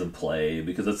stays in play,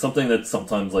 because it's something that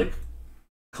sometimes like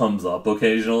comes up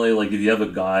occasionally. Like if you have a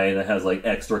guy that has like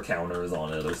extra counters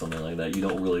on it or something like that, you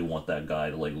don't really want that guy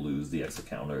to like lose the extra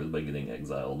counters by getting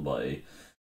exiled by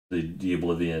the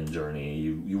Oblivion Journey.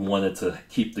 You want it to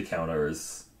keep the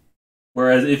counters.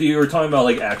 Whereas if you were talking about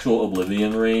like actual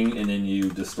Oblivion Ring and then you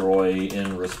destroy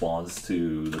in response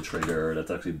to the trigger,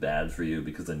 that's actually bad for you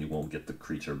because then you won't get the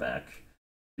creature back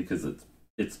because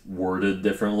it's worded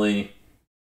differently.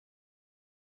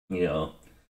 You know.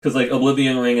 Because, like,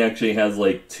 Oblivion Ring actually has,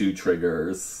 like, 2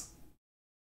 triggers.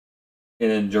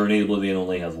 And then Journey to Oblivion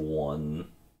only has 1.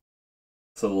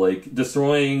 So, like,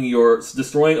 destroying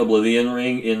Oblivion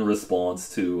Ring in response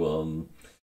to,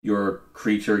 your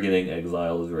creature getting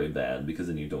exiled is very bad, because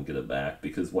then you don't get it back.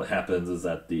 Because what happens is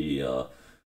that the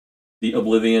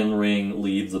Oblivion Ring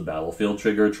leaves the battlefield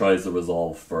trigger, tries to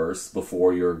resolve first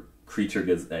before your creature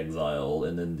gets exiled,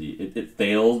 and then it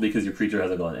fails because your creature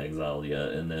hasn't gone exiled yet,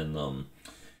 and then,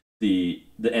 the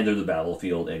end of the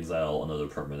battlefield exile, another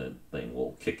permanent thing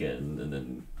will kick in, and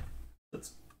then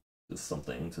that's just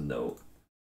something to note.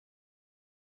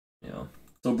 Yeah.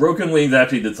 So Broken Wings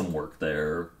actually did some work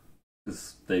there,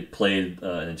 because they played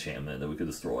an enchantment that we could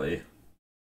destroy.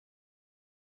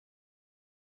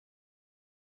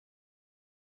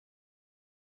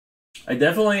 I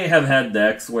definitely have had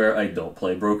decks where I don't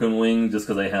play Broken Wing just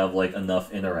because I have like enough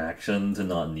interaction to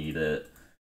not need it.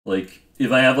 Like,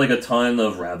 if I have like a ton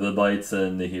of Rabbit Bites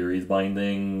and Nahiri's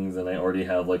Bindings, and I already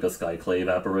have like a Skyclave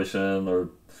Apparition or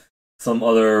some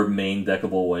other main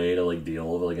deckable way to like deal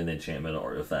with like an enchantment or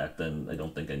artifact, then I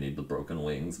don't think I need the Broken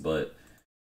Wings, but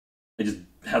I just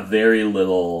have very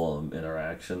little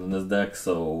interaction in this deck,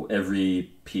 so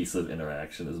every piece of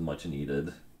interaction is much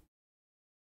needed.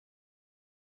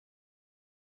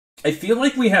 I feel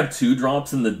like we have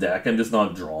 2-drops in the deck, I'm just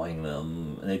not drawing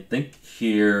them. And I think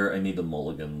here I need to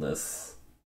mulligan this.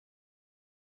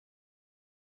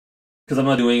 Because I'm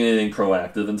not doing anything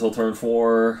proactive until turn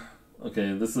 4.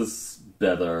 Okay, this is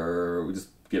better. We just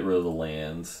get rid of the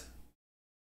land.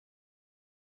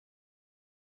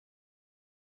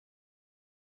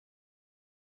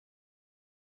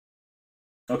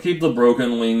 I'll keep the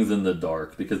Broken Wings in the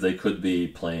dark because they could be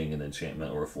playing an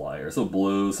enchantment or a flyer. So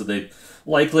blue, so they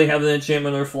likely have an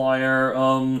enchantment or flyer.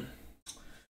 I'm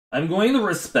going to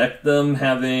respect them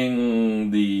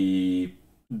having the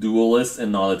Duelist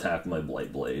and not attack my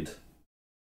Blightblade.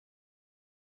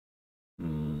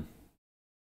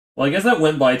 Well, I guess that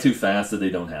went by too fast that they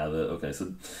don't have it. Okay,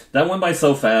 so that went by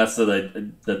so fast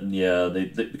that yeah, they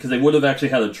because they would have actually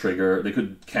had a trigger. They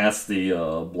could cast the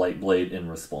Blightblade in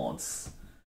response.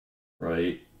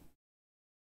 Right.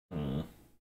 So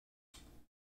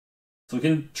we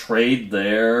can trade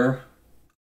there.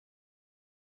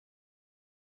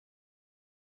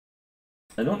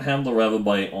 I don't have the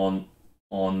Ravabite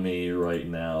on me right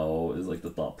now, is like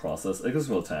the thought process. I guess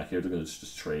we'll attack here. They're gonna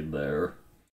just trade there.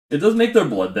 It does make their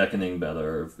Blood Beckoning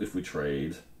better if we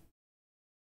trade.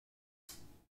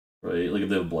 Right? Like if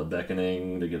they have Blood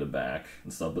Beckoning, they get it back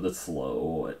and stuff, but it's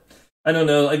slow. I don't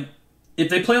know, like if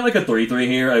they play like a 3/3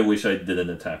 here, I wish I didn't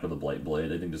attack with a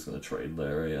Blightblade. I think just gonna trade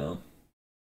there, yeah.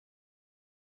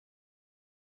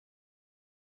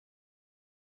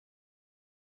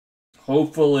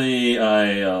 Hopefully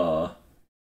oh,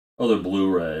 they're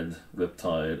blue-red.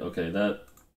 Riptide. Okay, that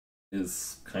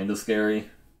is kind of scary.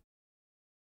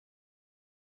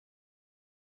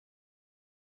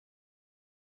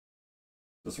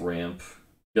 Just ramp.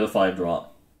 Get a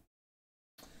 5-drop.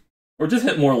 Or just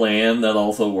hit more land, that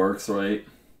also works, right?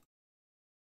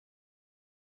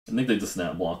 I think they just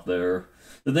snap block there.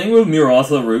 The thing with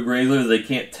Murasa Rootgrazer is they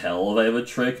can't tell if I have a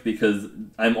trick because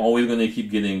I'm always going to keep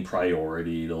getting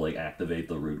priority to like activate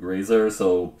the Rootgrazer,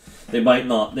 so they might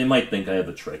think I have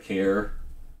a trick here.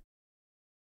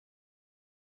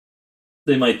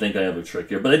 They might think I have a trick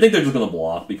here, but I think they're just going to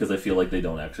block because I feel like they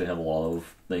don't actually have a lot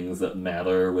of things that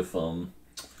matter with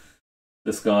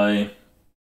this guy.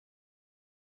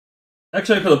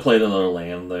 Actually, I could have played another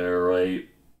land there, right?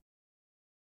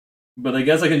 But I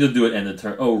guess I can just do it end of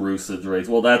turn. Oh, Roosage Race.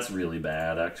 Well, that's really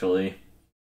bad, actually.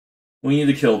 We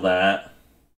need to kill that.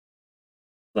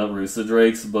 That Roosage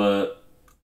Race, but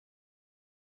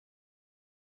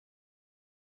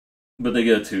they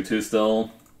get a 2/2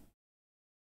 still.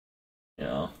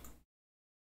 Yeah.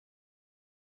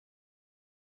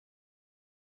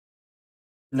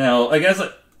 Now, I guess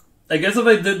if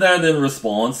I did that in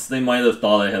response, they might have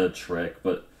thought I had a trick,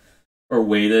 but or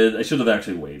waited. I should have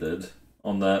actually waited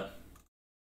on that.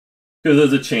 Because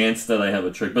there's a chance that I have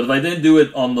a trick. But if I didn't do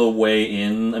it on the way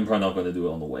in, I'm probably not going to do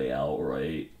it on the way out,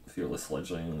 right? Fearless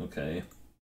Sledging, okay.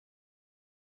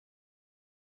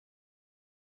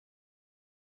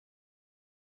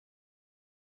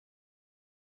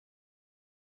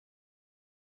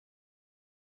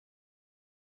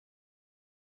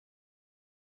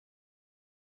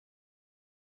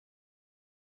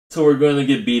 So we're going to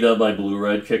get beat up by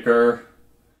Blue-Red Kicker.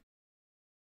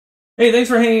 Hey, thanks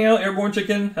for hanging out, Airborne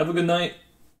Chicken. Have a good night.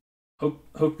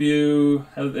 Hope you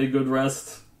have a good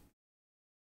rest.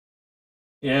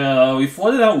 Yeah, we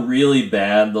flooded out really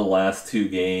bad the last 2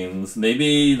 games.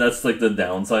 Maybe that's like the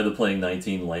downside of playing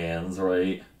 19 lands,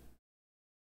 right?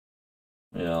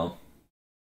 Yeah.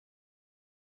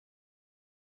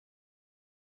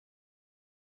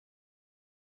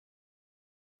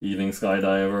 Evening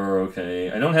Skydiver, okay.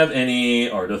 I don't have any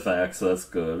artifacts, so that's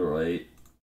good, right?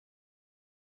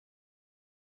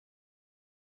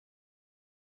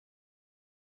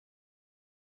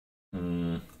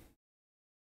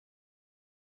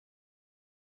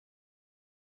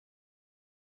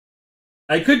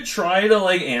 I could try to,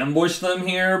 like, ambush them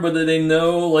here, but they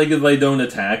know, like, if I don't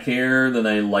attack here, then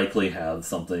I likely have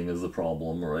something as a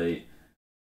problem, right?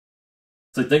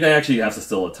 So I think I actually have to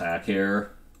still attack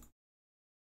here.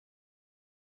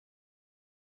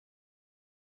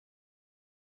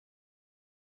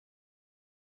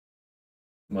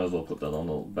 Might as well put that on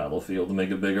the battlefield to make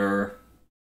it bigger.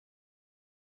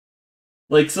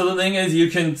 Like, so the thing is, you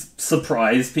can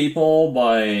surprise people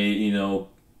by, you know,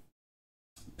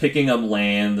 picking up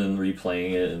land and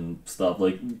replaying it and stuff.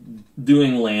 Like,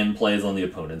 doing land plays on the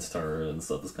opponent's turn and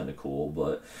stuff is kind of cool.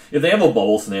 But if they have a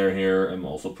bubble snare here, I'm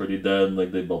also pretty dead.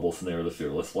 Like, they bubble snare the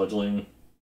Fearless Fledgling.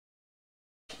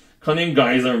 Cunning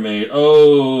Geyser Mate.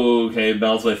 Oh, okay.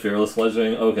 Bounced by Fearless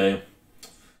Fledgling. Okay.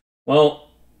 Well,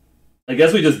 I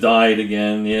guess we just died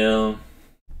again, yeah.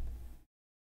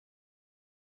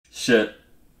 Shit.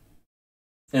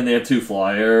 And they have 2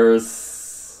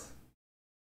 flyers.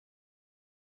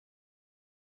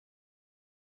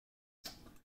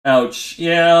 Ouch.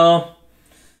 Yeah.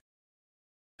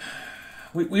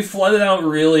 We flooded out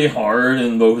really hard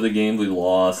in both of the games we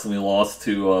lost. We lost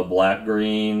to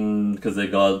Black-Green because they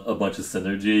got a bunch of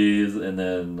synergies, and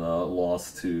then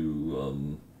lost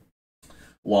to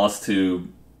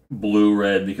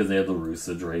Blue-Red because they had the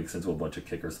Rusa Drakes into a bunch of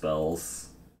kicker spells.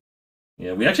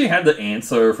 Yeah, we actually had the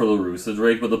answer for the Rusa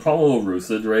Drake, but the problem with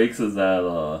Rusa Drakes is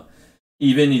that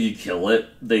even if you kill it,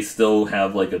 they still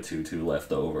have like a 2/2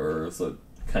 left over, so it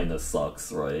kind of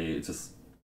sucks, right? It just...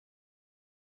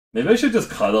 Maybe I should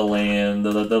just cut a land.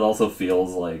 That also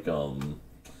feels like,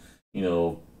 you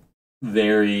know,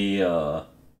 very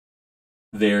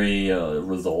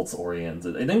results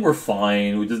oriented. I think we're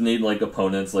fine. We just need like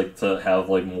opponents like to have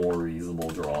like more reasonable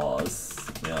draws.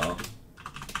 Yeah.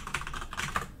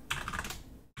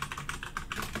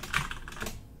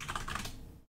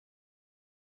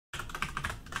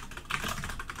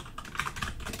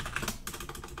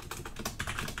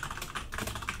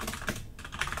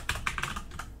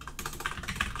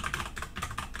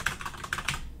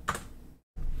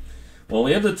 Well,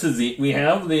 we have the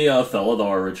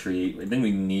Felidar retreat. I think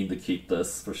we need to keep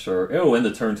this for sure. Oh, and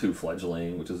the turn 2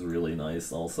 Fledgling, which is really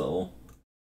nice also.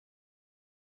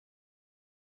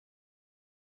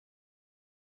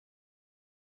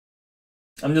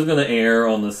 I'm just gonna err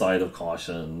on the side of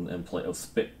caution and play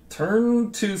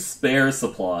turn 2 spare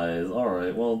supplies.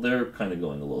 Alright, well, they're kind of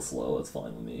going a little slow. That's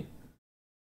fine with me.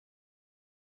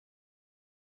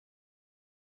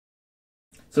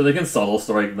 So they can subtle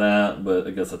strike that, but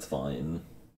I guess that's fine.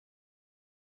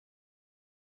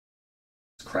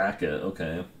 Let's crack it,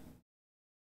 okay.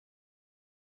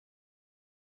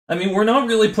 I mean, we're not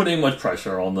really putting much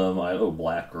pressure on them. Oh,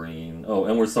 Black-Green. Oh,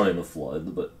 and we're starting to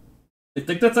flood, but I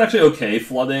think that's actually okay,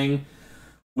 flooding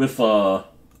with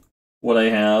what I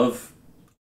have.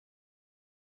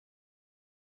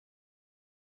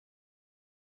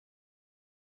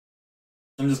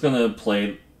 I'm just gonna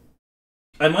play...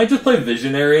 I might just play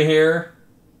Visionary here.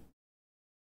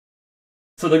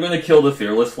 So they're gonna kill the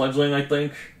Fearless Fledgling, I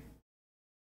think.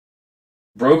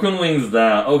 Broken Wings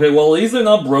that. Okay, well, at least they're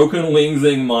not Broken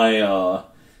Wingsing my,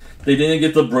 They didn't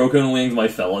get to Broken Wings my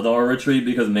Felidar retreat,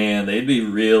 because, man, they'd be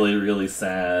really, really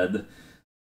sad.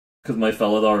 Because my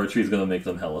Felidar retreat is gonna make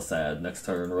them hella sad next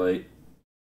turn, right?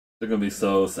 They're gonna be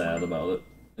so sad about it,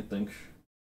 I think.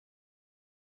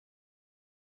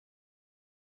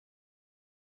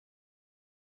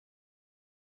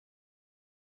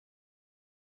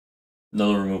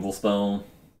 Another removal spell.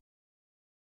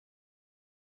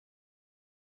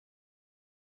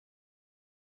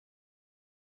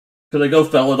 Could I go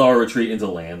Felidar retreat into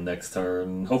land next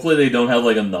turn? Hopefully they don't have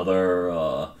like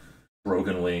another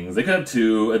Broken Wings. They could have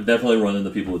 2. I'd definitely run into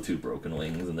people with 2 Broken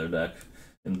Wings in their deck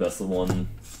in best of 1.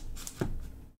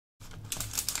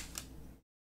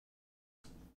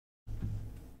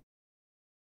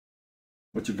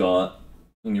 What you got?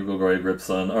 And you go Great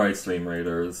Gripsun. Alright, Stream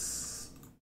Raiders.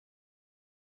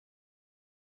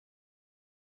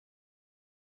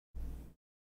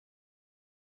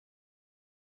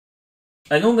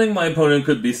 I don't think my opponent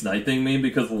could be sniping me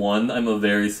because, 1, I'm a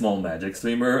very small Magic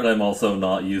streamer, and I'm also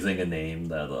not using a name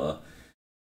that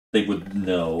they would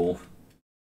know.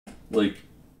 Like,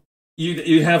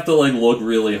 you'd have to like look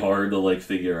really hard to like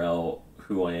figure out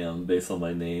who I am based on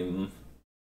my name.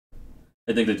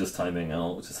 I think they're just timing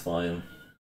out, which is fine.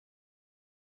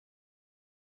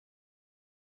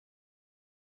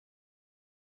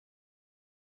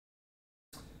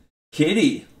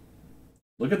 Kitty!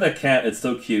 Look at that cat, it's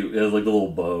so cute. It has like the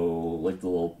little bow, like the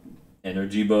little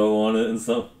energy bow on it and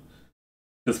stuff.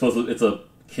 It's supposed to, it's a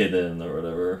kitten or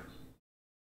whatever.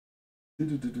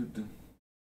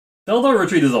 Felidar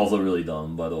Retreat is also really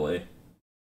dumb, by the way.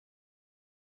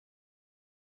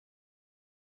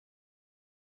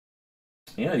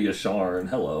 Yeah, you get Sharn,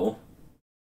 hello.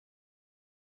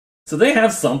 So they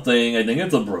have something, I think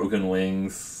it's a Broken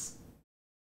Wings.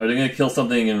 Are they gonna kill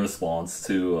something in response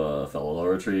to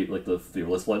Felidar Retreat, like the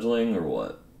Fearless Fledgling, or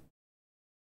what?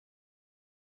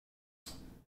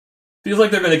 Feels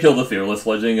like they're gonna kill the Fearless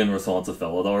Fledgling in response to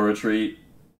Felidar Retreat.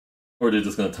 Or they're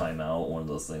just gonna time out, one of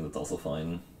those things, that's also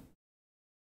fine.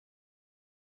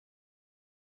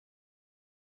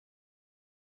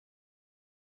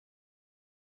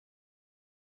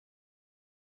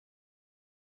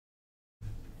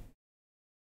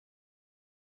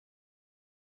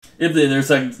 If the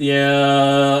intersect,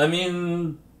 yeah, I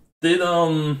mean, did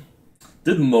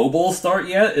mobile start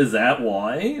yet? Is that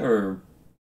why? Or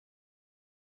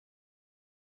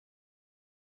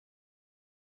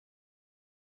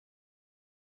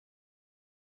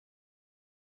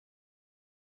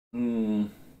hmm.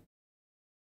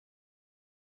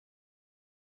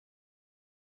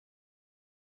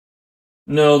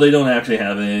 No, they don't actually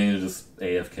have anything. They're just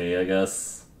AFK, I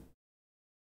guess.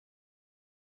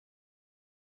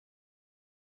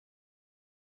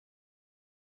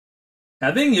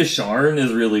 Having Yasharn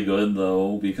is really good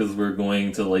though, because we're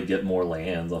going to like get more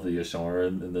lands off of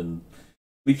Yasharn, and then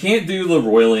we can't do the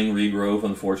roiling regrowth,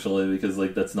 unfortunately, because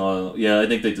like that's not. Yeah, I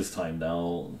think they just timed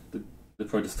out. They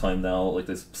probably just timed out. Like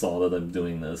they saw that I'm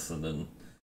doing this, and then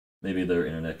maybe their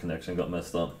internet connection got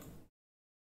messed up.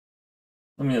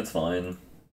 I mean, it's fine.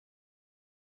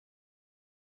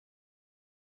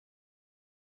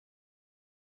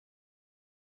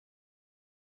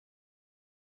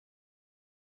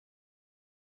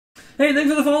 Hey,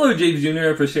 thanks for the follow, James Jr. I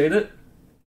appreciate it.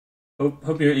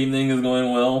 Hope your evening is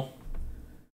going well.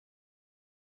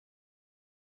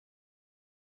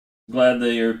 Glad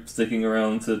that you're sticking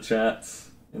around to chat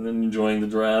and then enjoying the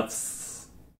drafts.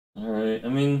 Alright, I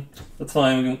mean, that's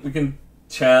fine. We can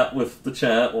chat with the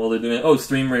chat while they're doing it. Oh,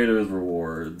 Stream Raiders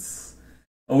rewards.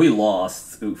 Oh, we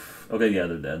lost. Oof. Okay, yeah,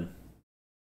 they're dead.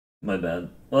 My bad.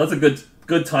 Well, that's a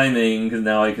good timing, because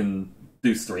now I can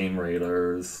do Stream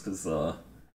Raiders, because,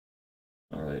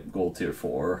 alright, gold tier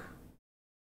 4.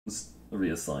 Let's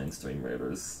reassign Stream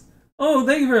Raiders. Oh,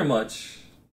 thank you very much.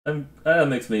 That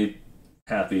makes me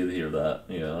happy to hear that.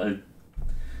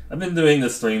 I've been doing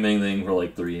this streaming thing for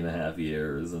like 3.5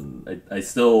 years, and it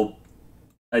still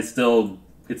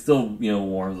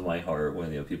warms my heart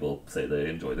when people say they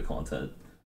enjoy the content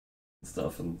and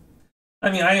stuff. And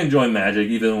I mean, I enjoy Magic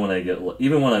even when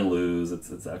I lose.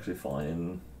 It's actually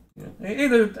fine. Hey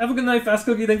there, have a good night, Fast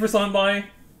Cookie. Thanks for stopping by.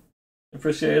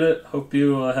 Appreciate it. Hope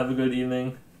you have a good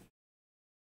evening.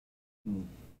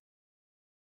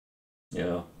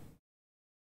 Yeah.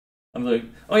 I'm like,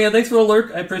 oh yeah, thanks for the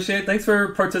lurk. I appreciate it. Thanks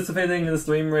for participating in the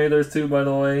Stream Raiders too, by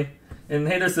the way. And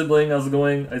hey there, sibling, how's it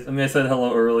going? I mean, I said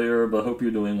hello earlier, but hope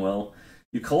you're doing well.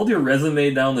 You called your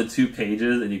resume down to 2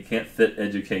 pages, and you can't fit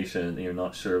education, and you're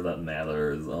not sure if that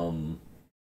matters.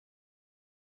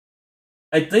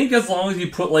 I think as long as you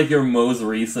put like your most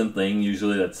recent thing,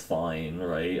 usually that's fine,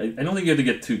 right? I don't think you have to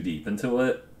get too deep into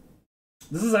it.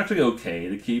 This is actually okay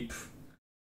to keep.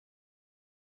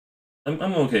 I'm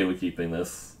okay with keeping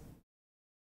this.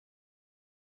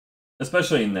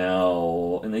 Especially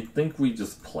now, and I think we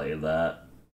just play that.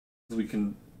 We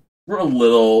can. We're a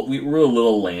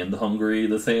little land hungry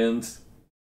this hand.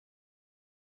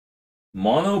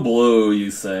 Mono blue, you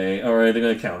say? All right, they're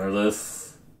gonna counter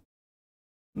this.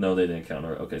 No, they didn't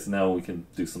counter it. Okay, so now we can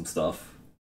do some stuff.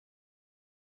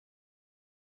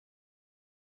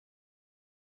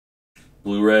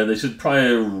 Blue red. They should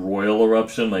probably Royal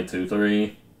Eruption my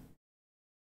 2/3.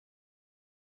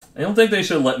 I don't think they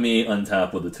should let me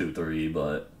untap with a 2/3,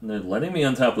 but they're letting me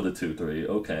untap with a 2/3.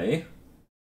 Okay.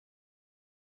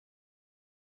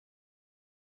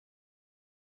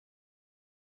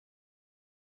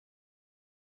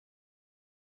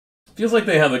 Feels like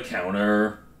they have a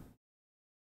counter.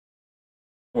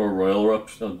 Or Royal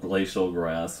Eruption, Glacial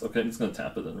Grass. Okay, I'm just gonna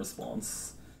tap it in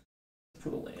response.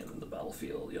 Put a land in the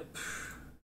battlefield, yep.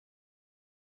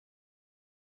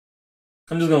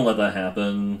 I'm just gonna let that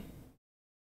happen.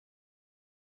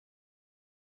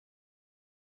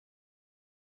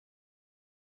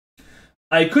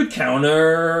 I could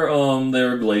counter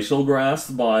their Glacial Grass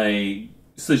by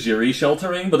Sajiri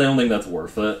sheltering, but I don't think that's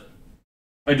worth it.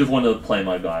 I just want to play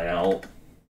my guy out.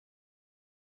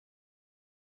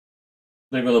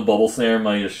 They're gonna Bubble Snare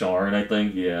my Yasharn, I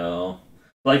think, yeah.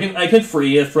 But I can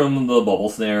free it from the Bubble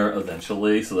Snare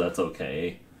eventually, so that's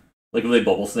okay. Like, if they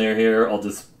Bubble Snare here, I'll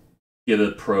just give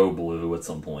it pro blue at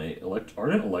some point.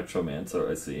 Ardent Electromancer,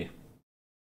 I see.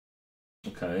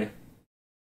 Okay.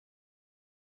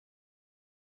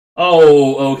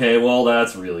 Oh, okay, well,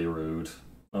 that's really rude.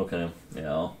 Okay,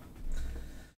 yeah.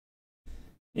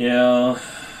 Yeah,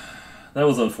 that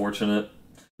was unfortunate.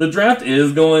 The draft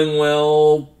is going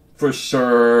well, for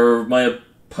sure. My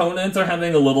opponents are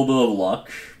having a little bit of luck,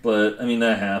 but, I mean,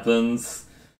 that happens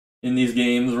in these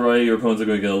games, right? Your opponents are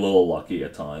going to get a little lucky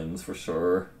at times, for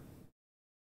sure.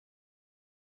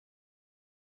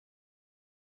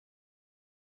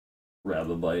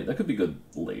 Rabibite. That could be good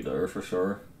later, for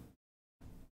sure.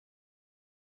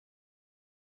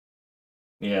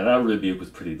 Yeah, that Rebuke was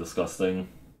pretty disgusting.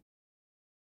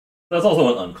 That's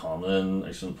also an uncommon.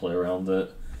 I shouldn't play around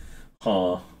it.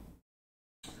 Huh.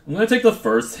 I'm gonna take the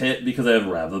first hit because I have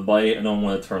Rabibite, and I don't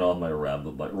want to turn on my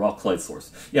Rabibite. Rocklight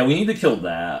Source. Yeah, we need to kill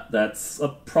that. That's a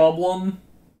problem.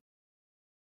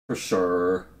 For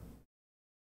sure.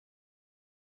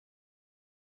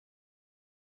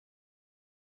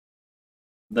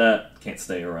 That can't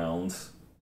stay around.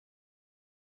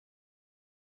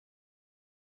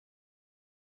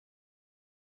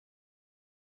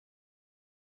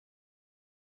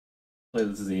 Play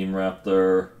the Zeem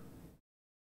Raptor.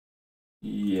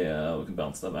 Yeah, we can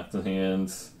bounce that back to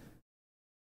hand.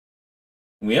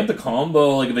 We have the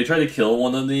combo, like if they try to kill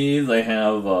one of these, I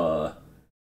have I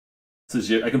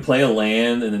can play a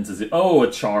land and then oh, a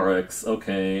Charix.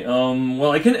 Okay.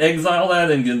 Well I can exile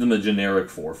that and give them a generic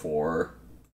 4/4.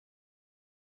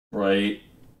 Right.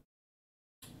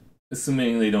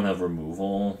 Assuming they don't have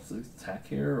removal. So attack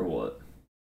here or what?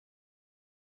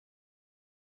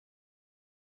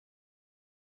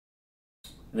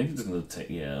 I think it's just gonna take,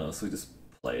 yeah, so we just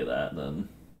play that then.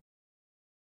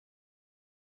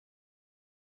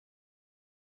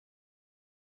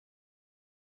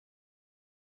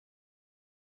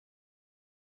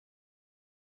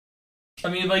 I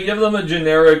mean, if I give them a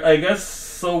generic, I guess,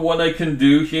 so what I can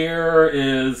do here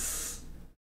is...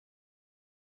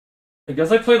 I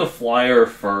guess I play the flyer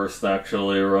first,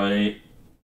 actually, right?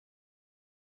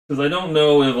 Because I don't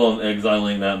know if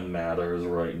exiling that matters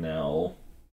right now.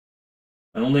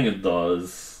 I don't think it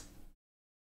does.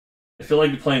 I feel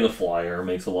like playing the flyer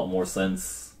makes a lot more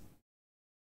sense.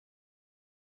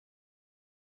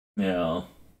 Yeah.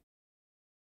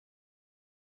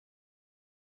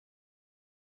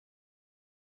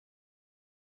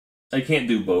 I can't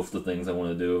do both the things I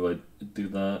want to do if I do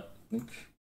that.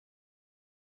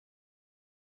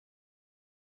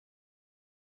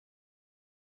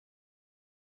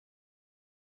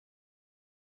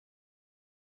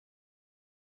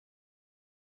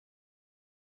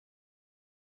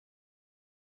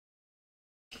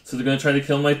 So they're gonna try to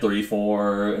kill my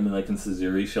 3/4, and then I can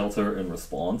Suzuri Shelter in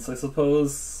response, I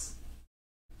suppose.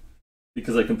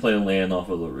 Because I can play a land off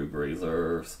of the Rube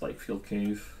Razor, Spikefield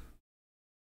Cave.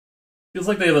 Feels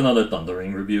like they have another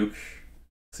Thundering Rebuke.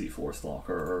 C4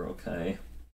 Stalker, okay.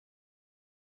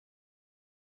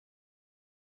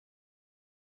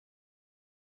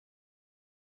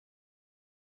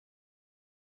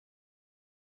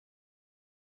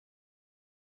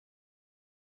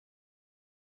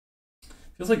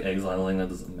 Feels like exiling that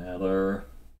doesn't matter.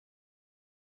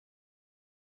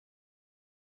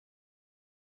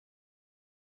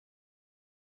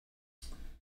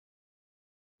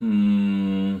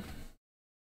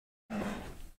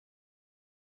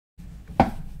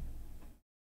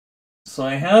 So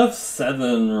I have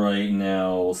 7 right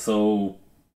now, so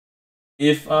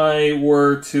if I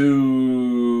were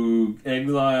to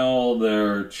exile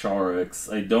their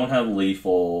Charix, I don't have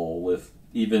lethal with,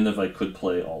 even if I could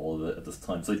play all of it at this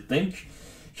time. So I think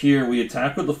here we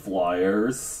attack with the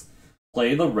Flyers,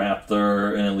 play the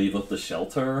Raptor, and leave up the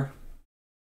Shelter.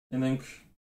 I think,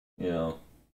 yeah.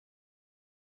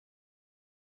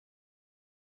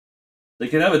 They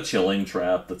could have a Chilling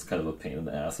Trap that's kind of a pain in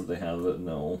the ass if they have it.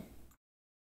 No.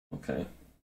 Okay.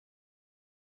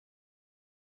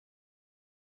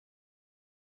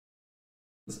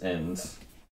 This ends.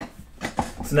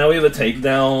 So now we have a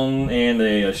takedown and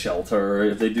a shelter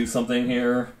if they do something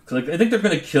here. Because I think they're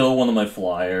going to kill one of my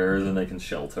flyers and they can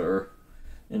shelter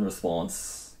in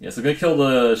response. Yeah, so going to kill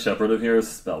the shepherd of here is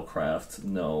Spellcraft.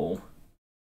 No.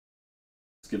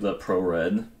 Let's give that pro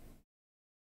red.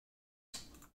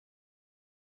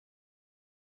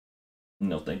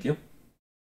 No, thank you.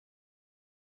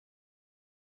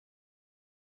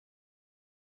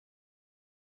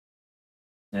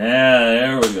 Yeah,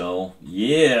 there we go.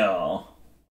 Yeah.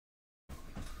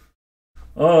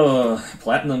 Oh,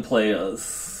 platinum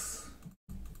players.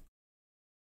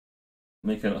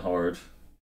 Making it hard.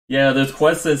 Yeah, there's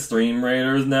quests and Stream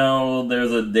Raiders now.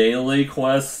 There's a daily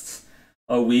quest,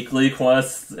 a weekly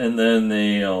quest, and then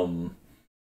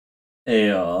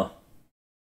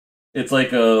it's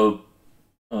like a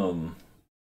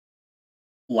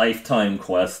lifetime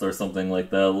quest or something like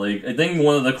that. Like, I think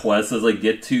one of the quests is like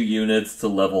get 2 units to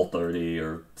level 30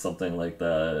 or something like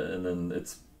that, and then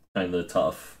it's kind of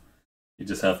tough. You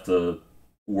just have to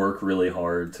work really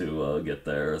hard to get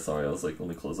there. Sorry, I was like, let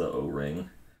me close that O-ring.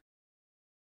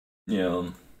 Yeah.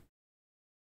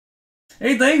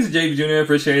 Hey, thanks, Jake Jr.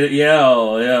 Appreciate it.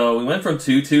 Yeah, we went from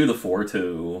 2-2 to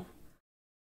 4-2.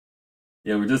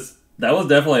 Yeah, we're just That was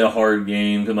definitely a hard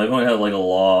game because my opponent had like a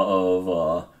lot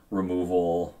of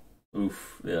removal.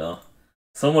 Oof, yeah.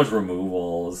 So much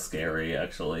removal is scary,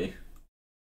 actually.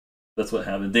 That's what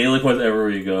happened. Daily quest everywhere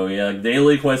you go, yeah.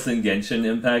 Daily quests in Genshin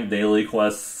Impact, daily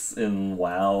quests in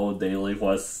WoW, daily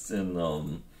quests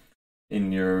in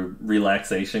your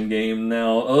relaxation game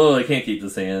now. Oh, I can't keep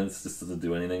this hand. It just doesn't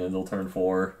do anything until turn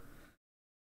 4.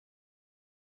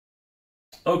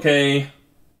 Okay.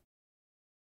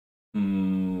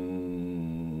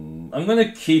 I'm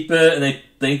gonna keep it, and I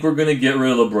think we're gonna get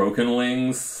rid of the Broken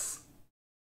Wings.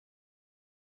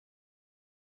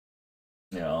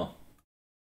 Yeah.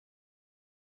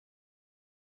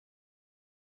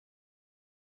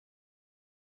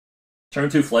 Turn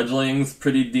 2 Fledglings,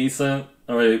 pretty decent.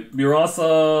 Alright,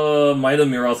 Murasa... Might of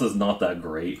Murasa is not that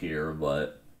great here,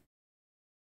 but...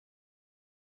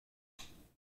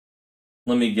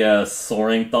 Let me guess,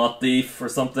 Soaring Thought Thief or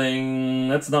something?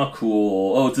 That's not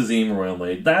cool. Oh, it's a Zima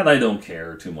Railway. That I don't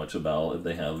care too much about if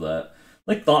they have that.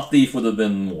 Like, Thought Thief would have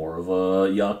been more of a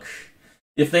yuck.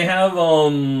 If they have,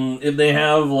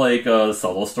 like, a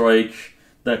Subtle Strike,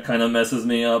 that kind of messes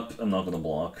me up. I'm not gonna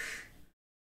block.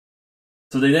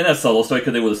 So they didn't have Subtle Strike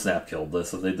because they would have snap killed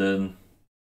this if they did.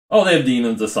 Oh, they have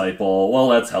Demon's Disciple. Well,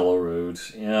 that's hella rude.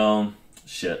 Yeah,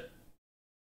 shit.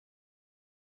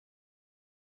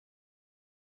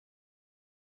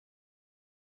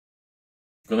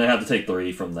 Gonna have to take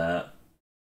 3 from that.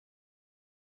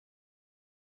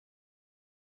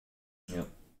 Yep.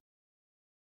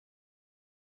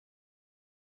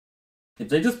 If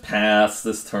they just pass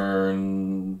this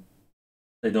turn,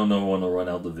 they don't know when to run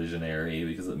out the Visionary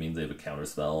because it means they have a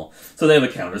counterspell. So they have a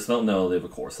counterspell? No, they have a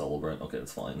Core Celebrant. Okay,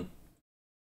 that's fine.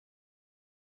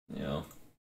 Yeah.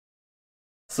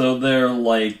 So they're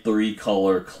like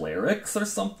 3-color clerics or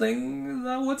something? Is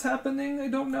that what's happening? I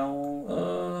don't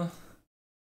know.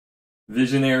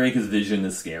 Visionary because vision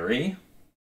is scary.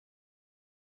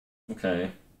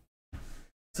 Okay.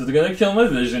 So they're gonna kill my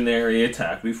Visionary,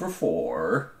 attack me for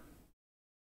 4.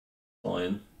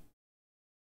 Fine.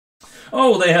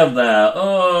 Oh, they have that.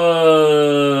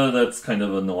 That's kind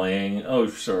of annoying. Oh,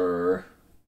 sure.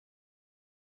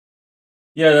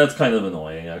 Yeah, that's kind of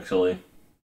annoying, actually.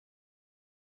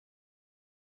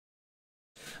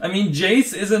 I mean,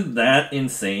 Jace isn't that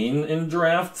insane in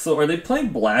draft, so are they playing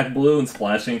black-blue and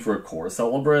splashing for a Core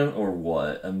Celebrant, or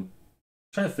what? I'm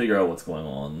trying to figure out what's going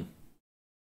on.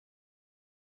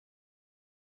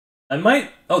 I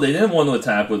might... Oh, they didn't want to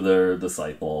attack with their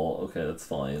Disciple. Okay, that's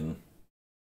fine.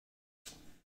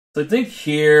 So I think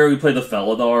here we play the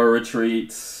Felidar Retreat.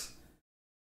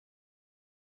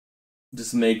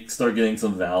 Just start getting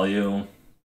some value.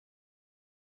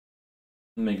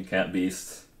 Make a Cat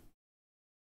Beast.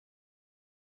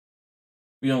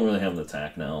 We don't really have an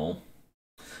attack now.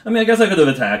 I mean, I guess I could have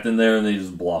attacked in there and they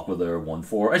just block with their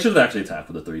 1-4. I should have actually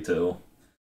attacked with a 3-2.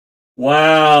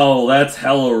 Wow, that's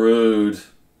hella rude.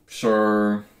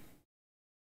 Sure.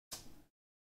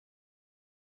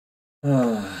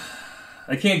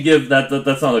 I can't give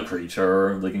that's not a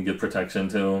creature they can give protection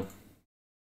to.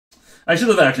 I should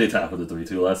have actually attacked with the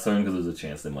 3-2 last turn because there's a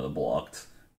chance they might have blocked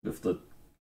with the...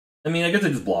 I mean, I guess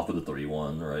they just block with the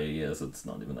 3-1, right? Yes, it's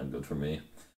not even that good for me.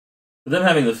 But them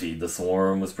having to feed the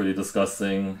Swarm was pretty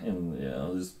disgusting, and yeah,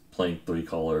 just playing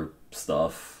 3-color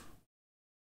stuff.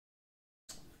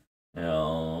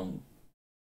 Yeah.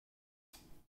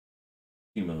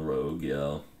 Human Rogue,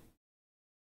 yeah.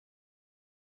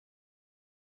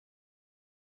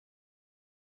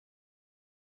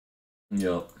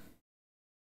 Yep.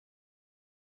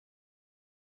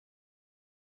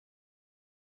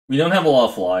 We don't have a lot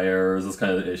of flyers, that's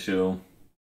kind of the issue.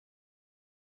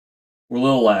 We're a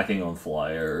little lacking on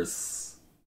flyers.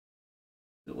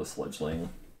 With Fledgling.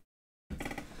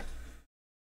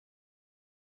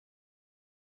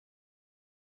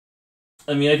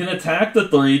 I mean, I can attack the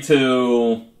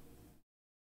 3-2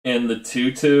 and the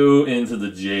 2-2 into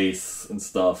the Jace and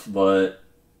stuff, but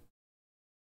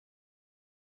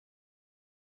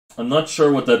I'm not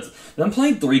sure what that's... Them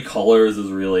playing 3 colors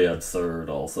is really absurd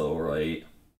also, right?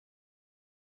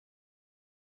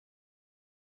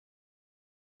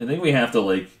 I think we have to,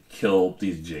 like, kill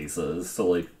these Jaces to,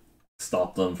 like,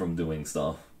 stop them from doing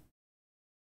stuff.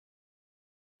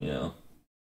 Yeah.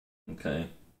 Okay.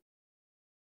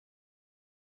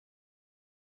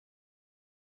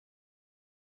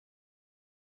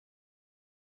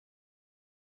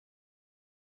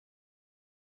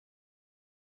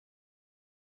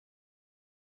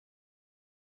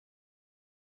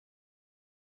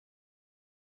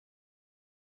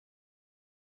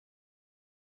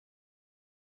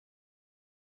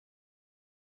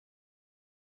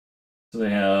 So they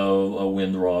have a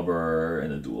Wind Robber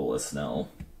and a Duelist now.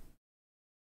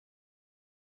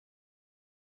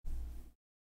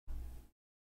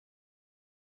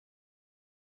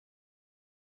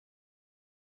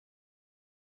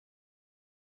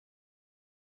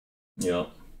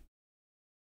 Yep.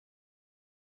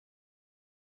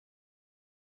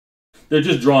 They're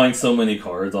just drawing so many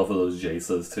cards off of those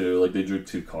Jaces too. Like they drew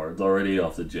 2 cards already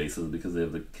off the Jaces because they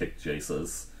have the kick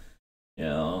Jaces.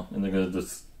 Yeah, and they're gonna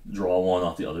just draw one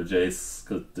off the other Jace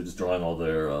because they're just drawing all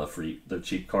their their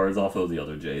cheap cards off of the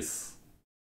other Jace.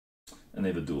 And they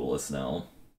have a Duelist now.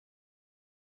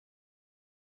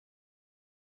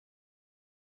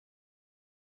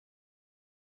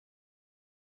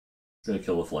 Gonna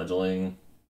kill the Fledgling.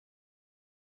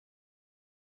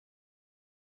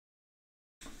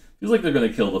 Feels like they're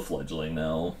gonna kill the Fledgling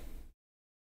now.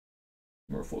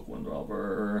 Merfolk Wind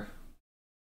Robber.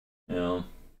 Yeah.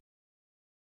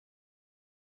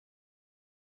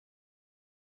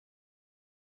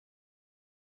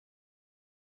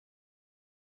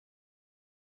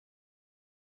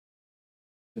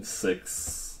 It's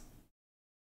 6.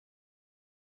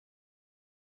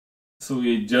 So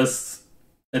we just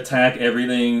attack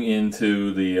everything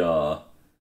into the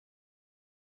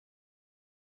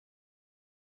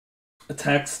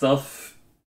attack stuff.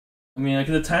 I mean, I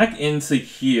can attack into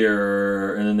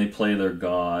here, and then they play their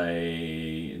guy.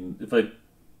 If I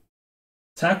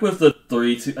attack with the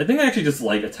 3-2, I think I actually just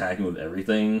like attacking with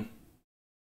everything.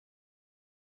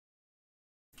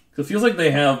 Because it feels like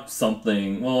they have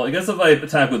something. Well, I guess if I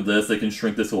attack with this, they can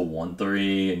shrink this to a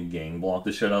 1-3 and gang block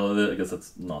the shit out of it. I guess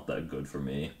that's not that good for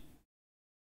me.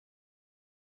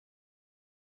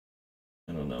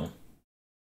 I don't know.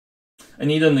 I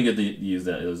need them to get to use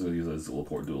that. I was going to use a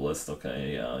Zulaport Duelist.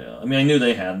 Okay, yeah. I mean, I knew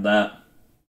they had that.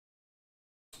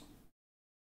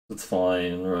 That's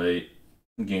fine, right?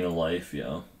 Gain a life,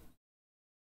 yeah.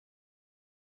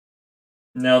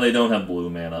 Now they don't have blue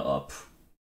mana up.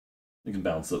 You can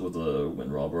bounce it with a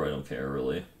Wind Robber, I don't care,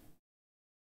 really.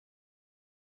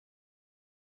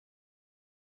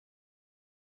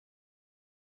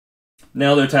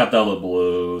 Now they're tapped out of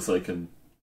blue, so I can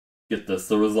get this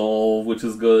to resolve, which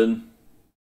is good.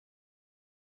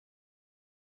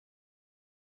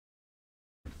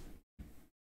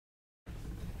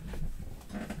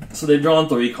 So they've drawn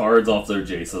 3 cards off their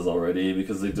Jaces already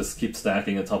because they just keep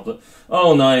stacking atop the.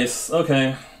 Oh, nice.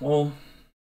 Okay, well,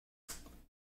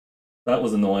 that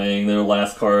was annoying. Their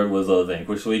last card was a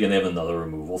Vanquish Week, and they have another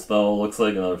removal spell. Looks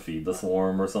like another Feed the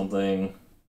Swarm or something.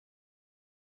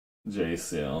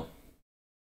 Jace, yeah.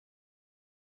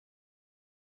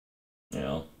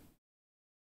 Yeah.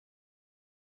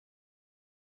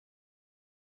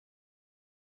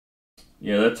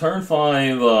 Yeah, that turn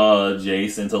 5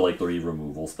 Jace into like 3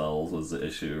 removal spells was the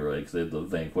issue, right? Because they had the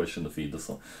Vanquish and the Feed the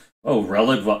Swarm. Oh,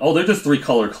 Relic. Oh, they're just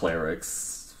 3-color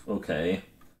clerics. Okay.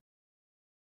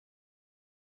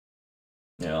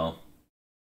 Yeah.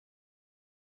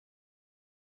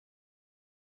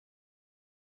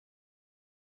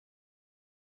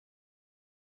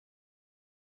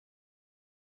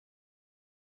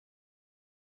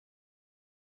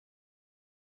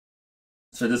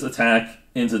 So just attack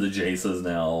into the Jaces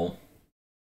now.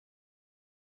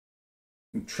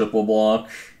 Triple block.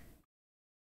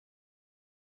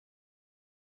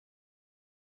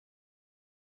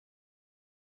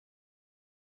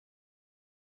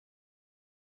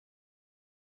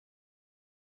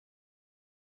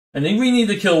 I think we need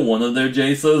to kill one of their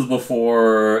Jaces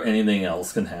before anything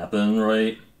else can happen,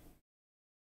 right?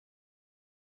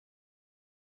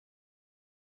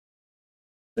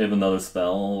 They have another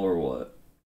spell, or what?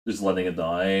 Just letting it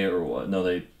die, or what? No,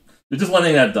 they're just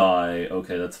letting that die.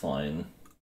 Okay, that's fine.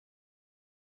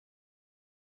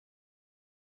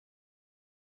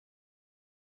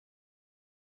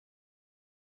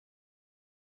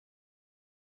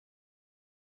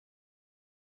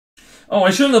 Oh,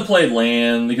 I shouldn't have played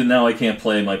land, because now I can't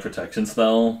play my protection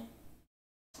spell.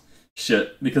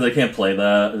 Shit, because I can't play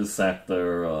that. I just sack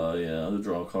their, yeah, the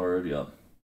draw card, yeah.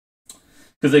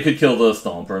 Because they could kill the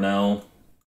Stomper now.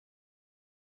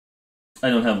 I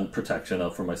don't have protection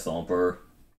up for my Stomper.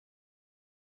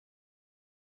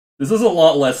 This is a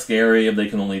lot less scary if they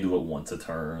can only do it once a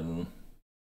turn.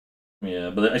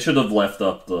 Yeah, but I should have left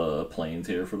up the planes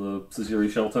here for the Suzuri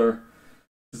Shelter.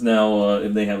 Because now,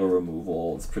 if they have a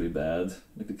removal, it's pretty bad.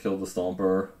 They could kill the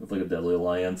Stomper with like a Deadly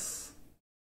Alliance.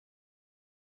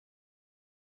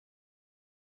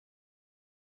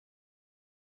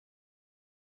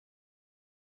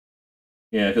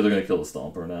 Yeah, because they're gonna kill the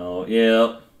Stomper now.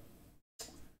 Yep.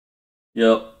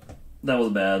 Yep. That was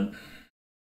bad.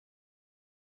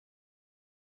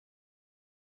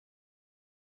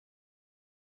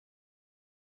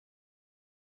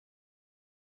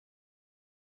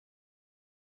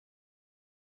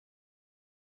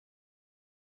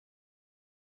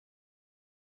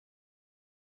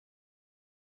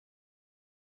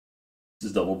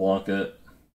 Just double block it.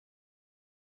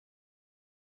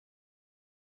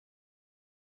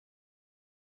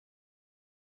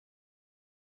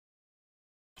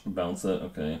 Bounce it,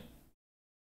 okay.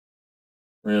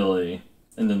 Really?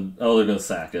 And then, oh, they're gonna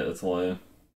sack it, that's why.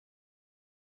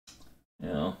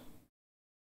 Yeah.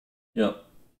 Yep.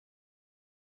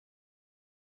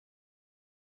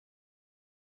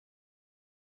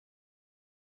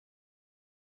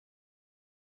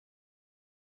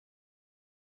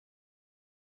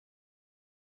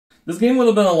 This game would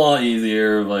have been a lot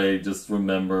easier if I just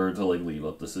remembered to like leave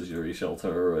up the Sajiri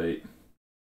shelter, right?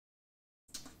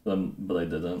 But I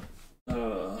didn't.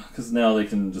 Because now they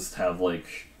can just have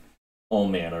like all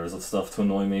manners of stuff to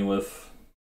annoy me with.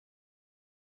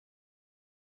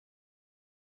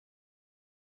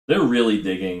 They're really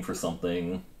digging for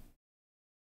something.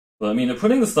 But I mean, they're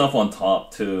putting the stuff on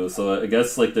top too, so I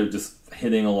guess like they're just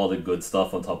hitting a lot of good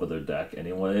stuff on top of their deck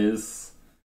anyways.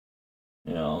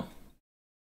 You know.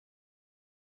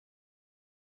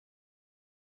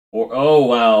 Or oh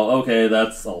wow, okay,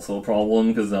 that's also a problem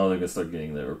because now they're gonna start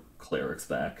getting their clerics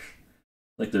back,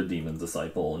 like their demon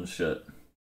disciple and shit.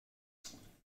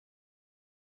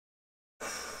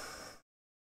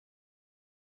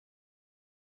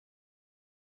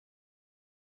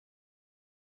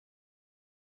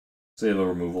 So you have a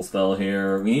removal spell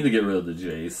here. We need to get rid of the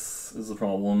Jace, is the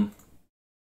problem.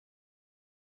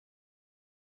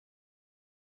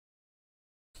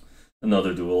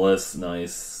 Another duelist,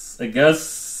 nice. I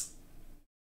guess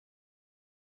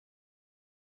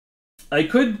I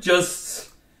could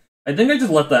just... I think I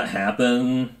just let that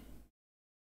happen.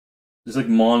 Just like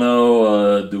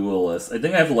mono duelist. I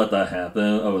think I have to let that happen.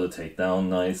 Oh, the takedown,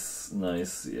 nice,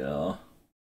 nice, yeah.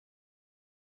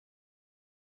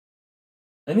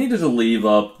 I needed to leave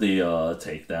up the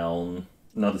takedown.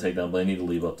 Not the takedown, but I need to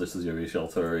leave up the Sajiri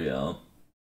shelter, yeah.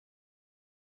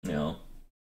 Yeah.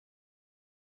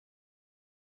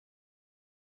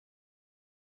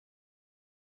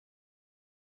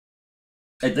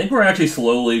 I think we're actually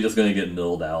slowly just gonna get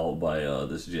milled out by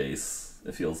this Jace,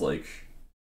 it feels like.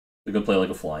 They're gonna play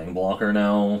like a flying blocker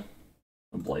now.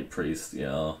 A Blight Priest,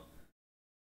 yeah.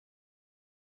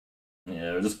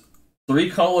 Yeah, just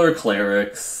 3-color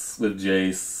clerics with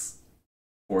Jace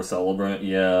for Celebrant.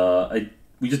 Yeah,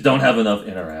 we just don't have enough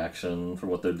interaction for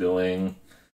what they're doing.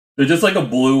 They're just like a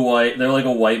blue-white, they're like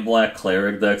a white-black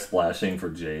cleric deck splashing for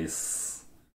Jace.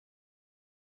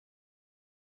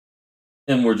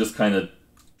 And we're just kind of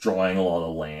drawing a lot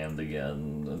of land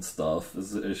again and stuff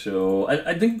is the issue.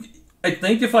 I think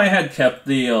if I had kept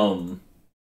the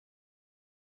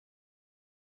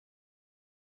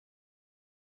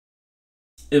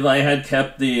if I had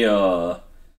kept the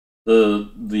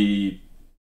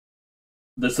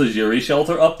Sajiri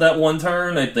shelter up that one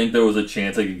turn, I think there was a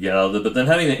chance I could get out of it. But then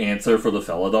having to answer for the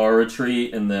Felidar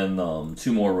retreat and then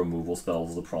 2 more removal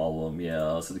spells is the problem.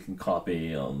 Yeah, so they can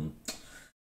copy.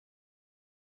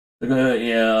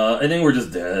 Yeah, I think we're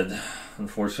just dead.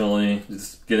 Unfortunately,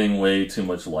 just getting way too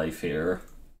much life here.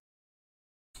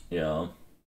 Yeah.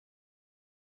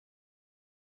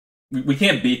 We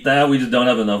can't beat that, we just don't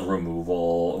have enough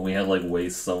removal. We had like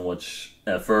waste so much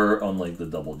effort on like the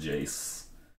double Jace.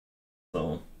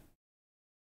 So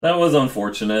that was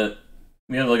unfortunate.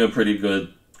 We had like a pretty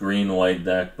good green-white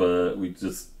deck, but we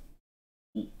just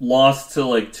lost to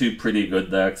like 2 pretty good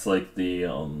decks, like the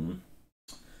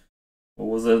what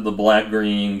was it? The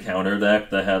black-green counter deck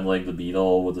that had like the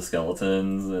beetle with the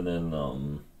skeletons, and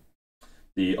then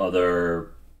the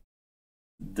other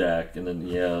deck, and then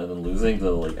yeah, and then losing to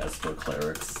like Esper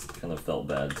clerics kind of felt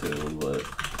bad too. But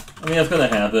I mean, that's gonna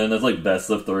happen. That's like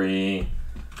best of 3,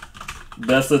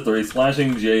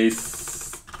 splashing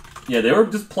Jace. Yeah, they were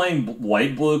just playing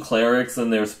white-blue clerics,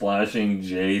 and they were splashing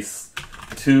Jace,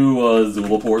 2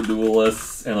 Zulaport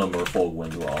duelists, and a Merfolk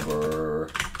Windrobber.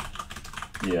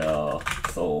 Yeah,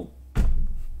 so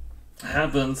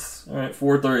happens. All right,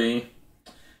 4-3.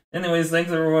 Anyways,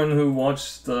 thanks everyone who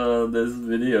watched this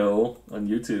video on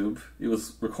YouTube. It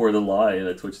was recorded live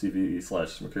at Twitch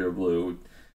TV/MercurioBlue.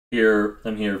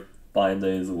 I'm here 5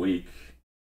 days a week,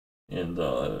 and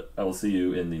I will see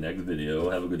you in the next video.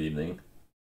 Have a good evening.